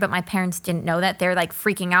 prepared. But my parents didn't know that. They're like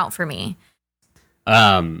freaking out for me.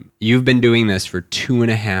 You've been doing this for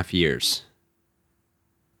 2.5 years.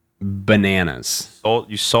 Bananas.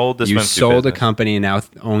 You sold this. You sold a company and now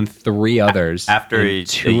own 3 others. after in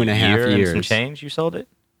 2.5 year years. and some change. You sold it.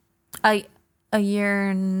 A year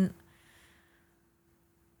and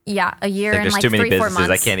a year Like, and there's like too many 3-4 businesses. months.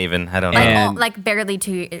 I can't even. I don't know. Like, And- like barely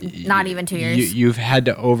 2, not even 2 years. You've had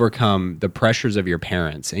to overcome the pressures of your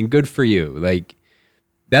parents, and good for you. Like,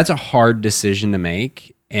 that's a hard decision to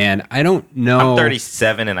make, and I don't know. I'm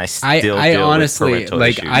 37 and I still I deal honestly with parental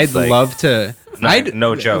like. issues. I'd love to.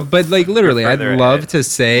 No joke. But like literally, You're I'd further love ahead. to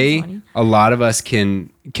say a lot of us can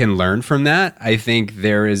learn from that. I think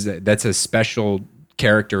that's a special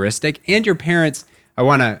characteristic, and your parents. I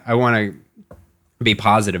wanna be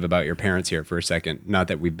positive about your parents here for a second. Not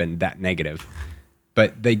that we've been that negative,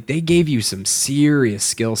 but they gave you some serious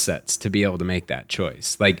skill sets to be able to make that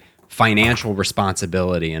choice, like financial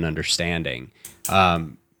responsibility and understanding,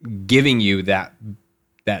 giving you that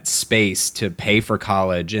space to pay for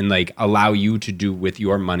college and like allow you to do with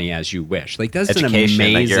your money as you wish. Like that's an Education.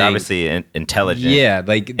 amazing. Like, you're obviously intelligent. Yeah,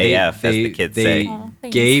 like AF, as the kids say. Oh,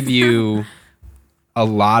 thanks. gave you a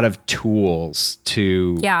lot of tools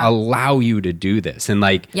to Yeah. allow you to do this. And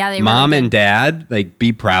like Yeah, they mom really and dad, like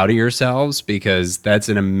be proud of yourselves because that's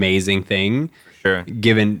an amazing thing. Sure.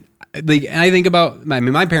 Given like I think about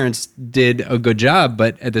my parents did a good job,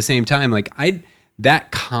 but at the same time, like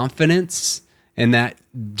that confidence and that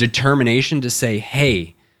determination to say,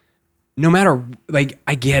 hey, no matter, like,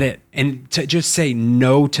 I get it. And to just say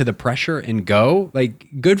no to the pressure and go, like,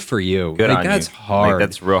 good for you. Good like, on that's you. hard. Like,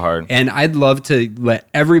 that's real hard. And I'd love to let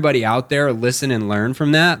everybody out there listen and learn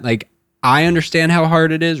from that. Like, I understand how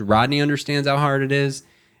hard it is. Rodney understands how hard it is.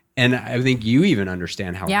 And I think you even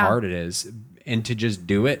understand how Yeah. hard it is. And to just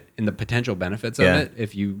do it and the potential benefits Yeah. of it,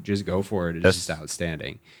 if you just go for it, is That's- just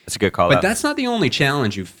outstanding. That's a good call. But out. that's not the only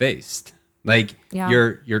challenge you've faced. Like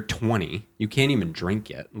Yeah. you're 20, you can't even drink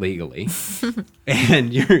yet legally,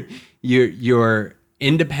 and you're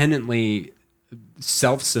independently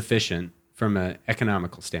self-sufficient from an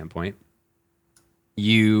economical standpoint.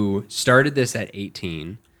 You started this at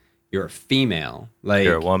 18. You're a female. Like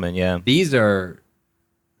You're a woman. Yeah. these are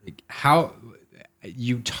like, how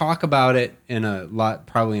you talk about it in a lot,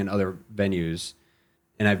 probably in other venues,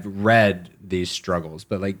 and I've read these struggles,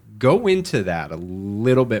 but like go into that a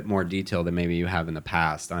little bit more detail than maybe you have in the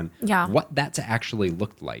past on Yeah. what that's actually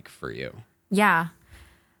looked like for you. Yeah.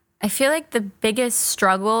 I feel like the biggest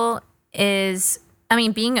struggle is, I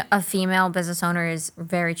mean, being a female business owner is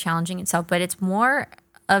very challenging itself, but it's more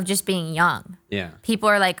of just being young. Yeah. People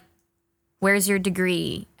are like, where's your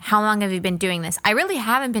degree? How long have you been doing this? I really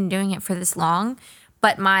haven't been doing it for this long,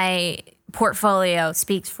 but my portfolio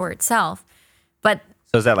speaks for itself. But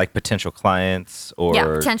So is that like potential clients or yeah,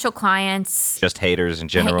 potential clients, just haters in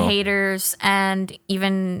general? haters, and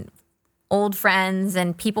even old friends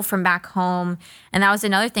and people from back home. And that was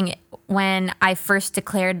another thing. When I first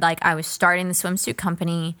declared like I was starting the swimsuit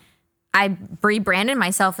company, I rebranded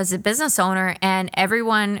myself as a business owner, and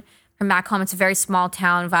everyone from back home, it's a very small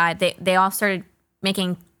town vibe. They all started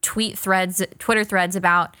making Twitter threads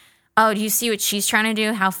about, oh, do you see what she's trying to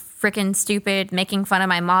do? How freaking stupid, making fun of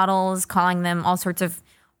my models, calling them all sorts of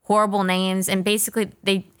horrible names. And basically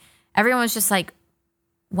everyone was just like,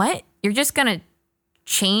 what? You're just going to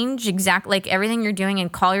change exactly like everything you're doing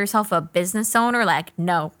and call yourself a business owner? Like,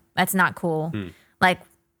 no, that's not cool. Like,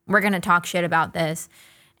 we're going to talk shit about this.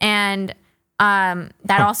 And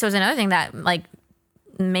that also is another thing that like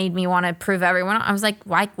made me want to prove everyone. I was like,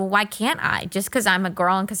 why can't I? Just because I'm a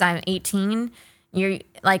girl and because I'm 18, you're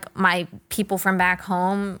like my people from back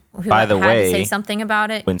home who By the had way, to say something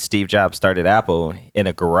about it. When Steve Jobs started Apple in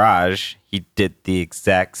a garage, he did the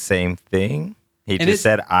exact same thing. He And just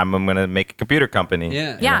said, I'm going to make a computer company.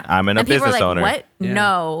 Yeah. And Yeah, I'm a and people business were like, owner. What? Yeah.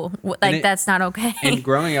 No, like that's not okay. And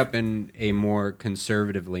growing up in a more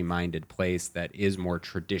conservatively minded place that is more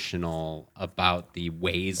traditional about the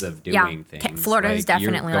ways of doing Yeah. things. Florida is like,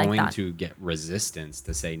 definitely you're like going that. to get resistance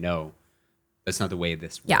to say no. That's not the way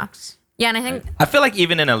this Yeah. works. Yeah, and I think I feel like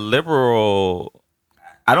even in a liberal,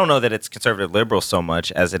 I don't know that it's conservative liberal so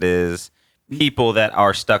much as it is people that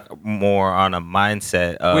are stuck more on a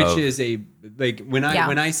mindset of Which is when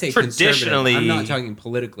I say conservative, Traditionally- I'm not talking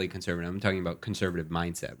politically conservative. I'm talking about conservative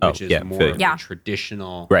mindset, Oh, which is yeah, more feel of you. a Yeah.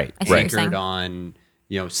 traditional, Right, I see what you're anchored saying. on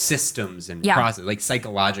systems and Yeah. process, like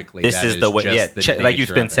psychologically. this that is the way. just Yeah, the like you've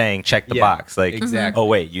nature been of it. saying, check the Yeah, box. Like, exactly. oh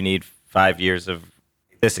wait, you need 5 years of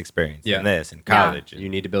this experience Yeah. and this and Yeah. college. You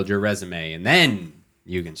need to build your resume, and then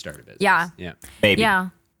you can start a business. Yeah. yeah. Maybe. yeah.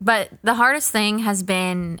 But the hardest thing has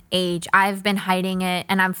been age. I've been hiding it,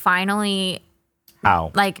 and I'm finally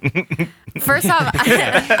How? like, first off,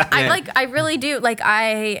 I really do. Like,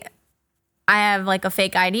 I have like a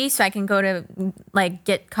fake ID, so I can go to like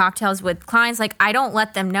get cocktails with clients. Like, I don't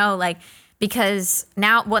let them know, like, because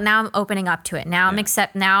now I'm opening up to it. Now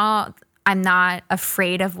now I'm not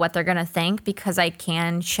afraid of what they're gonna think because I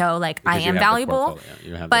can show like Because I you am have the valuable. portfolio.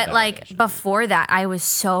 You have the But like validation. before that, I was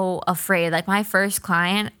so afraid. Like my first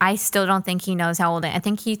client, I still don't think he knows how old I am. I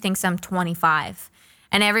think he thinks I'm 25,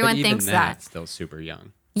 and But everyone even thinks that. that's still super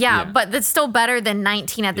young. Yeah, but that's still better than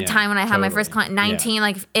 19 at the Yeah, time when I had my first totally. client. 19, Yeah.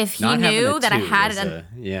 like if he Not having knew a that I two had is it,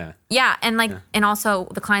 yeah. and like and also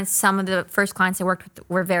the clients, some of the first clients I worked with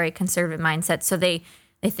were very conservative mindset, so they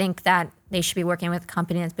think that they should be working with a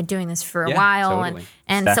company that's been doing this for a Yeah, while totally.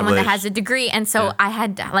 and someone that Established. has a degree, and so Yeah. I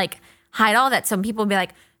had to like hide all that. So people would be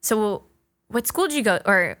like, "So, what school did you go,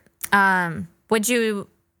 or what'd you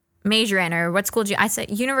major in, or what school did you?" I said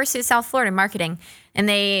University of South Florida, marketing. And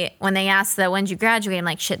when they ask when did you graduate, I'm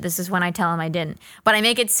like, shit, this is when I tell them I didn't. But I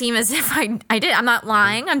make it seem as if I did. I'm not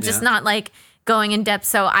lying. I'm just Yeah. not like going in depth.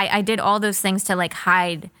 So I did all those things to like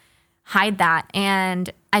hide that. And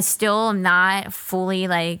I still am not fully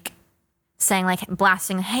like saying like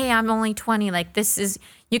blasting, hey, I'm only 20. Like this is,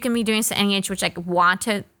 you can be doing this at any age, which I want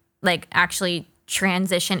to like actually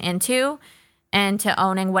transition into and to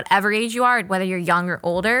owning whatever age you are, whether you're young or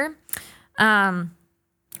older.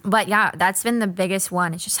 But yeah, that's been the biggest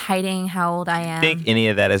one. It's just hiding how old I am. Think any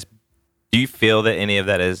of that is? Do you feel that any of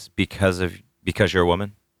that is because you're a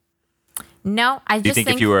woman? No, I Do you just think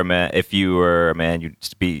if you were a man, you'd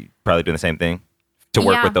be probably doing the same thing to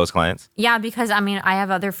work Yeah. with those clients? yeah, because I mean, I have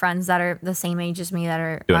other friends that are the same age as me that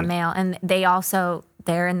are Doing it. male, and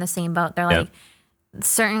they're in the same boat. They're Yeah. like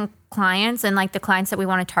certain clients, and like the clients that we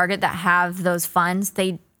want to target that have those funds,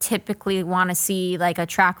 they typically want to see like a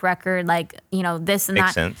track record, like this and Makes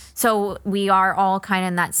that. sense. So we are all kind of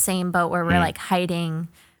in that same boat where we're like hiding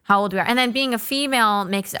how old we are, and then being a female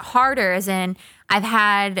makes it harder. As in, I've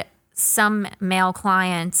had some male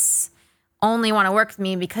clients only want to work with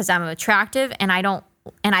me because I'm attractive, and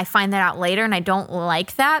I find that out later, and I don't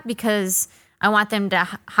like that because I want them to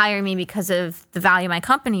hire me because of the value my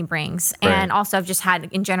company brings. Right. And also I've just had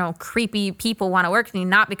in general creepy people want to work with me,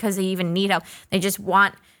 not because they even need help. They just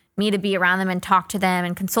want me to be around them and talk to them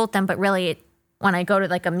and consult them. But really when I go to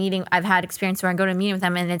like a meeting, I've had experience where I go to a meeting with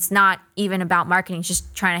them and it's not even about marketing, it's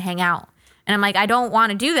just trying to hang out. And I'm like, I don't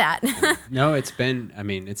want to do that. No, it's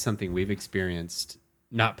something we've experienced,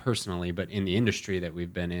 not personally, but in the industry that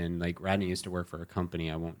we've been in. Like Rodney used to work for a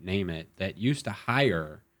company, I won't name it, that used to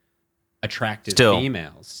hire attractive Still.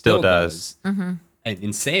 females. Still does. Mm-hmm. And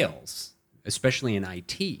in sales, especially in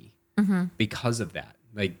IT, because of that.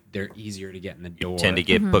 Like they're easier to get in the door. Tend to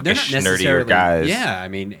get They're bookish, not nerdier necessarily- guys. Yeah, I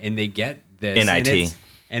mean, and they get this In and IT.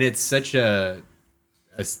 it's such a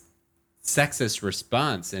sexist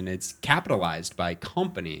response, and it's capitalized by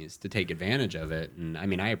companies to take advantage of it. And I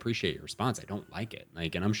mean, I appreciate your response. I don't like it,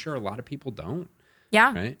 and I'm sure a lot of people don't.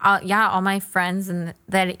 Yeah. Right? All my friends and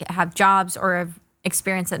that have jobs or have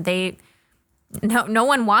experience that no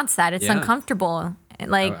one wants that. It's Yeah. uncomfortable.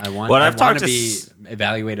 Like, I want, Well, I I've want talked to to be s-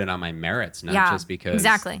 evaluated on my merits, not Yeah, just because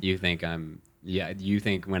exactly. you think you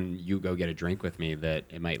think when you go get a drink with me that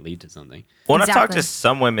it might lead to something. Well, and I've talked Exactly. to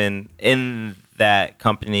some women in that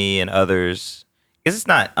company and others, because it's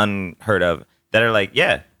not unheard of, that are like,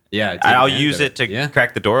 yeah, Yeah, take I'll advantage use of it to Yeah.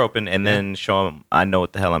 crack the door open and then show them I know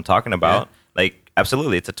what the hell I'm talking about. Like,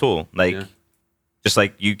 absolutely, it's a tool. Like, Yeah. just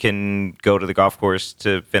like you can go to the golf course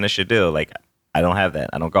to finish a deal. Like, I don't have that.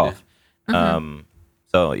 I don't golf.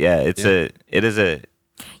 So yeah, it is a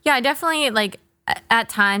yeah, I definitely like at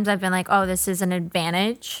times I've been like, oh, this is an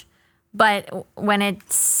advantage. But when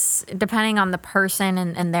it's depending on the person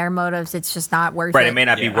and their motives, it's just not worth right. it. It may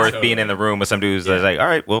not be Yeah, worth totally. being in the room with some dudes that's Yeah. like, all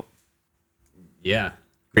right, well, Yeah.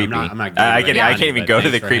 creepy. I'm not I giving can't money, even but go to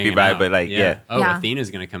thanks the for creepy hanging vibe, out. but like, yeah. Oh, Yeah.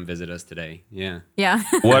 Athena's gonna come visit us today. Yeah. Yeah.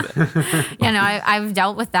 What? I've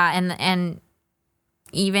dealt with that, and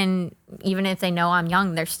even if they know I'm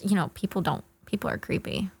young, there's people are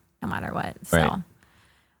creepy no matter what. So,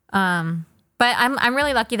 Right. But I'm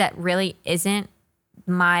really lucky that really isn't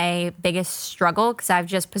my biggest struggle because I've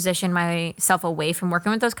just positioned myself away from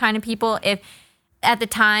working with those kind of people. If at the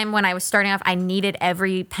time when I was starting off, I needed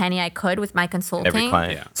every penny I could with my consulting. Every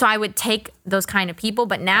client. Yeah. So I would take those kind of people.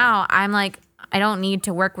 But now I'm like, I don't need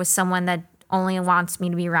to work with someone that only wants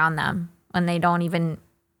me to be around them when they don't even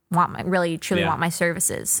really truly Yeah. want my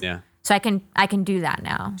services. Yeah. So I can do that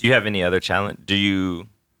now. Do you have any other challenge? Do you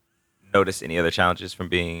notice any other challenges from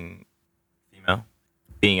being female,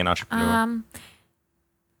 being an entrepreneur?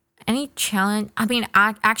 Any challenge? I mean,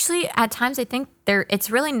 actually, at times I think it's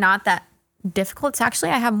really not that difficult. It's actually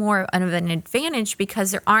I have more of an advantage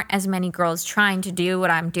because there aren't as many girls trying to do what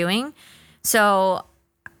I'm doing. So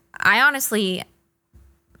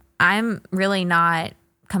I'm really not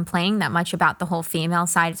complaining that much about the whole female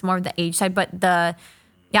side. It's more of the age side, but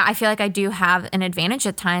I feel like I do have an advantage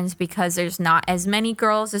at times because there's not as many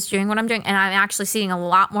girls as doing what I'm doing, and I'm actually seeing a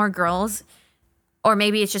lot more girls. Or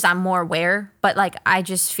maybe it's just I'm more aware, but like I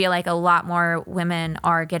just feel like a lot more women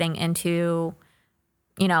are getting into,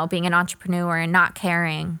 being an entrepreneur and not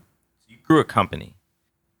caring. You grew a company,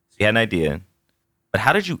 so you had an idea, but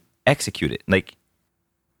how did you execute it? Like,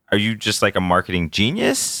 are you just like a marketing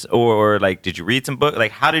genius, or like did you read some book?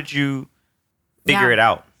 Like, how did you figure Yeah. it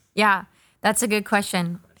out? Yeah, that's a good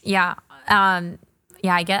question. Yeah,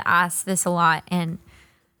 I get asked this a lot, and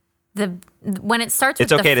when it starts,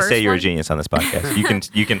 It's with okay the to say first you're a one- genius on this podcast.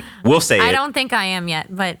 You can. We'll say I it. don't think I am yet,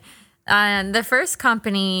 but the first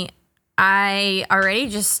company, I already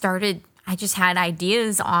just started. I just had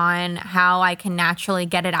ideas on how I can naturally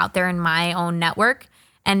get it out there in my own network.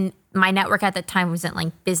 And my network at the time wasn't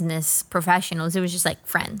like business professionals. It was just like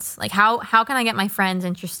friends. Like how can I get my friends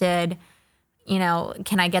interested?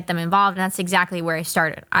 Can I get them involved? And that's exactly where I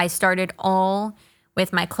started. I started all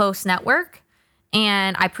with my close network.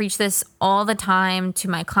 And I preach this all the time to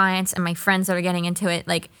my clients and my friends that are getting into it.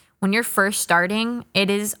 Like when you're first starting, it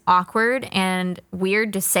is awkward and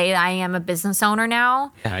weird to say I am a business owner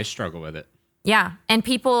now. Yeah, I struggle with it. Yeah. And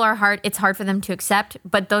people are hard. It's hard for them to accept,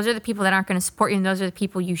 but those are the people that aren't going to support you. And those are the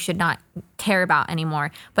people you should not care about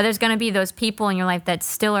anymore. But there's going to be those people in your life that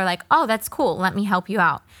still are like, oh, that's cool. Let me help you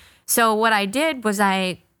out. So what I did was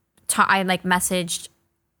I messaged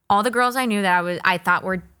all the girls I knew that I thought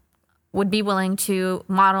would be willing to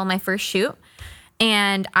model my first shoot.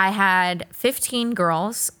 And I had 15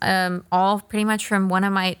 girls, all pretty much from one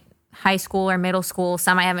of my high school or middle school.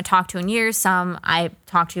 Some I haven't talked to in years. Some I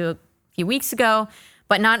talked to a few weeks ago,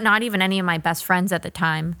 but not even any of my best friends at the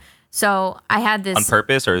time. So I had this On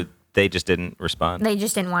purpose, or they just didn't respond? they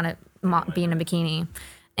just didn't want to be in a bikini.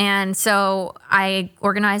 And so I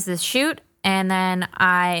organized this shoot. And then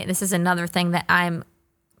this is another thing that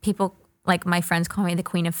people like my friends call me the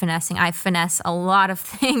queen of finessing. I finesse a lot of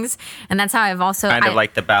things. And that's how I've also Kind of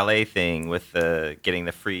like the ballet thing with getting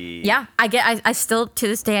the free. Yeah, I still to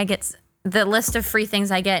this day I get the list of free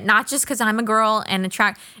things I get, not just because I'm a girl and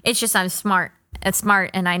it's just I'm smart. It's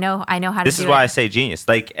smart, and I know how to do it. This is why I say genius.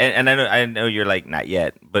 Like, and I know you're like not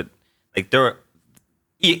yet, but like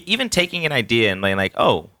even taking an idea and like,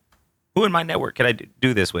 oh, who in my network could I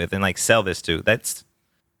do this with and like sell this to? That's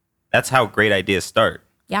how great ideas start.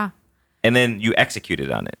 Yeah. And then you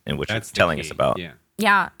executed on it, and which That's you're the telling key. us about. Yeah.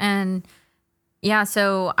 Yeah, and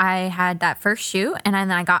so I had that first shoot, and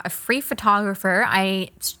then I got a free photographer. I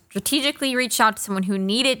strategically reached out to someone who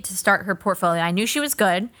needed to start her portfolio. I knew she was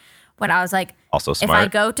good, but I was like, Also if I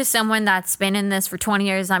smart. go to someone that's been in this for 20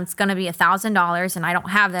 years, it's going to be $1,000, and I don't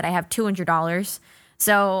have that. I have $200.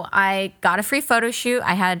 So I got a free photo shoot.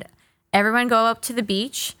 I had everyone go up to the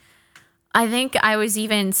beach. I think I was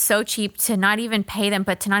even so cheap to not even pay them,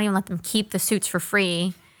 but to not even let them keep the suits for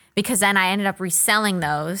free, because then I ended up reselling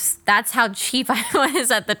those. That's how cheap I was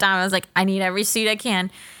at the time. I was like, I need every suit I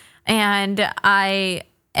can. And the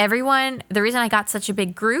reason I got such a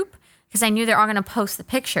big group, because I knew they're all going to post the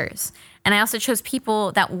pictures. And I also chose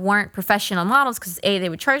people that weren't professional models because A, they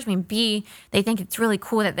would charge me, and B, they think it's really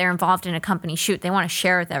cool that they're involved in a company shoot. They want to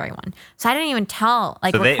share with everyone. So I didn't even So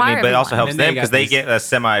but it everyone. also helps And then them they because got they these- get a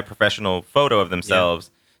semi-professional photo of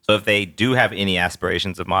themselves. So if they do have any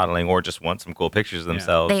aspirations of modeling or just want some cool pictures of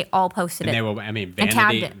themselves, They all posted And it. they will. I mean, And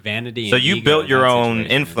tagged vanity, it. vanity. so and you ego built in your that own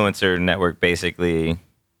situation is- influencer network, basically.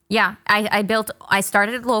 Yeah, I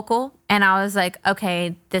started local, and I was like,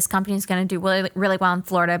 okay, this company is going to do really, really well in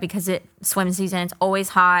Florida because swim season, it's always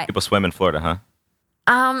hot. People swim in Florida, huh?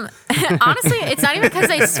 Honestly, it's not even because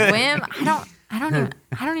they swim. I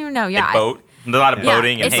don't even know. Yeah, Boat. A lot of Yeah,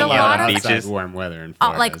 boating and it's a hanging lot out on of- outside beaches. warm weather in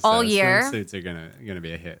Florida. like, all year. Swimsuits are gonna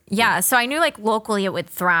be a hit. yeah. So I knew like locally it would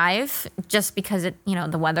thrive just because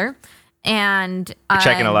the weather. And You're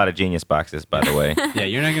checking a lot of Genius boxes, by the way. Yeah,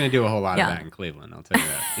 you're not going to do a whole lot Yeah. of that in Cleveland. I'll tell you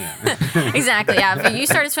that. Yeah. exactly, yeah. If you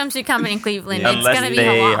start a swimsuit company in Cleveland, Yeah. it's Unless going to be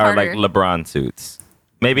they a lot are harder. like LeBron suits.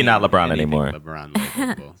 Maybe not LeBron Anything anymore. LeBron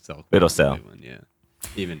label will sell. It'll in sell. Cleveland, yeah,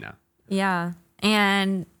 even now. Yeah.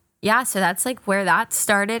 And yeah, so that's like where that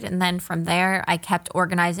started. And then from there, I kept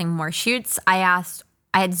organizing more shoots. I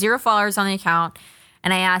had 0 followers on the account,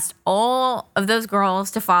 and I asked all of those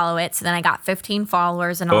girls to follow it. So then I got 15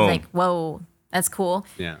 followers, and I was Boom. like, whoa, that's cool.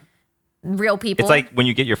 Yeah. Real people. It's like when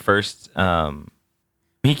you get your first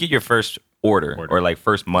order or like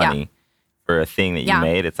first money for a thing that you Yeah.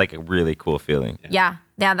 made. It's like a really cool feeling. yeah,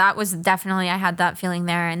 that was definitely, I had that feeling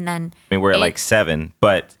there. And then I mean, we're at like 7,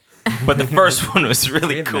 but the first one was We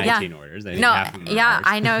really have cool. 19 orders. I think no, half of them are yeah, ours.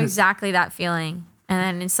 I know exactly that feeling. And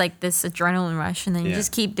then it's like this adrenaline rush, and then you Yeah.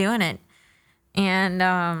 just keep doing it. And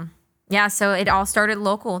yeah, so it all started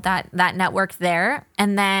local, that network there.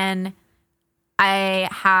 And then I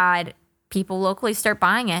had people locally start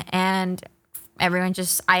buying it, and everyone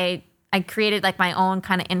just, I created like my own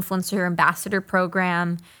kind of influencer ambassador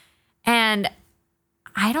program. And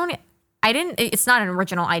it's not an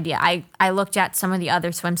original idea. I looked at some of the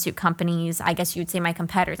other swimsuit companies. I guess you'd say my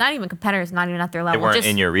competitors, not even at their They level. weren't just,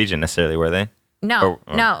 in your region necessarily, were they? no,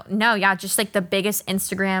 or- no, yeah, just like the biggest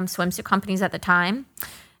Instagram swimsuit companies at the time.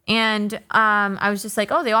 And I was just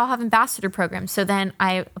like, oh, they all have ambassador programs. So then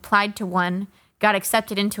I applied to one, got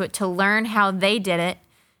accepted into it to learn how they did it,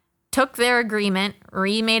 took their agreement,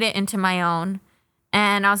 remade it into my own.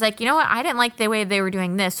 And I was like, you know what? I didn't like the way they were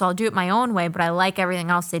doing this, so I'll do it my own way, but I like everything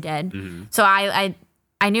else they did. So I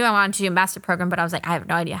knew I wanted to do ambassador program, but I was like, I have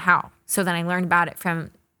no idea how. So then I learned about it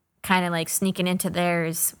from kind of like sneaking into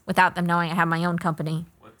theirs without them knowing I have my own company.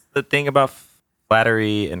 What's the thing about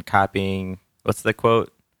flattery and copying? What's the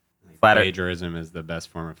quote? Flattery. Plagiarism is the best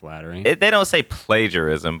form of flattery. They don't say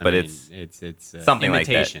plagiarism, but I mean, it's it's something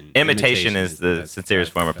imitation. like that. Imitation is the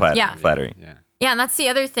sincerest form of Yeah. flattery. Yeah. Yeah, and that's the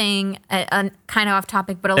other thing, kind of off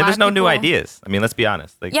topic, but a And lot there's of no people, new ideas. I mean, let's be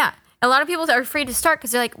honest. Like, Yeah, a lot of people are afraid to start because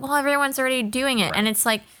they're like, well, everyone's already doing it. And it's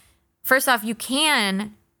like, first off, you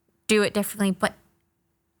can do it differently, but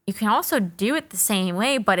you can also do it the same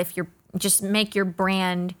way. But if you're just make your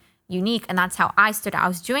brand unique, and that's how I stood out. I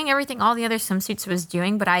was doing everything all the other swimsuits was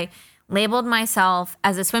doing, but I labeled myself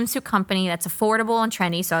as a swimsuit company that's affordable and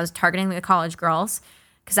trendy. So I was targeting the college girls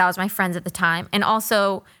because that was my friends at the time. And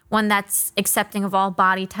also one that's accepting of all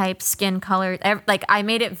body types, skin colors. Like I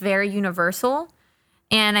made it very universal.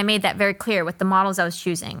 And I made that very clear with the models I was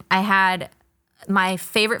choosing. I had my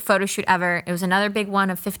favorite photo shoot ever. It was another big one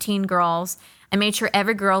of 15 girls. I made sure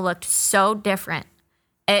every girl looked so different.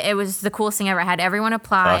 It was the coolest thing ever. I had everyone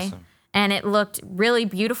apply. Awesome. And it looked really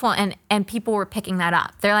beautiful. And people were picking that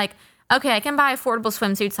up. They're like, okay, I can buy affordable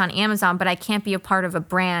swimsuits on Amazon, but I can't be a part of a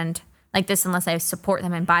brand like this unless I support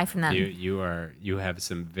them and buy from them. You have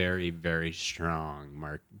some very, very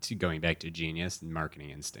strong going back to genius and marketing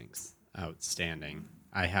instincts. Outstanding.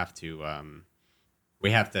 I have to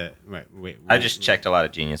we have to wait, I just checked a lot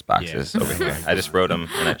of genius boxes Yeah. over here. I just wrote them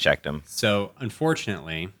and I checked them. So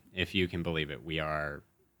unfortunately, if you can believe it, we are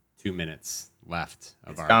 2 minutes left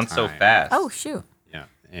of our Gone time. so fast. Oh, shoot. Yeah,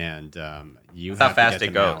 and you That's how have fast to it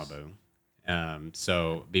get goes. to Malibu.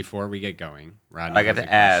 So before we get going, Rodney, I got has a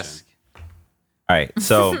to ask. All right,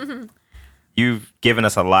 so you've given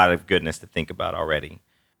us a lot of goodness to think about already.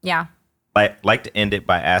 Yeah. Like to end it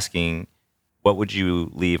by asking, what would you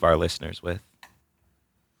leave our listeners with?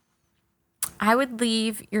 I would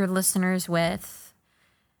leave your listeners with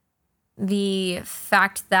the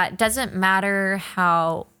fact that it doesn't matter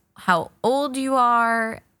how old you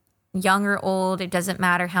are, young or old, it doesn't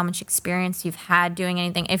matter how much experience you've had doing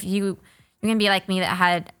anything. If you're going to be like me that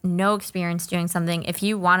had no experience doing something, if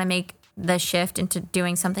you want to make the shift into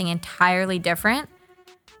doing something entirely different,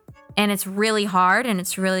 and it's really hard and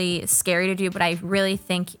it's really scary to do, but I really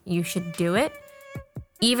think you should do it.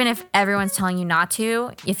 Even if everyone's telling you not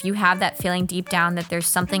to, if you have that feeling deep down that there's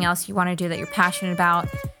something else you want to do that you're passionate about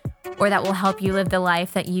or that will help you live the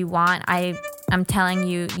life that you want, I'm telling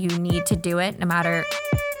you, you need to do it no matter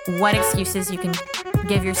what excuses you can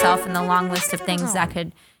give yourself in the long list of things that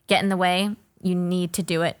could get in the way. You need to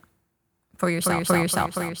do it for yourself.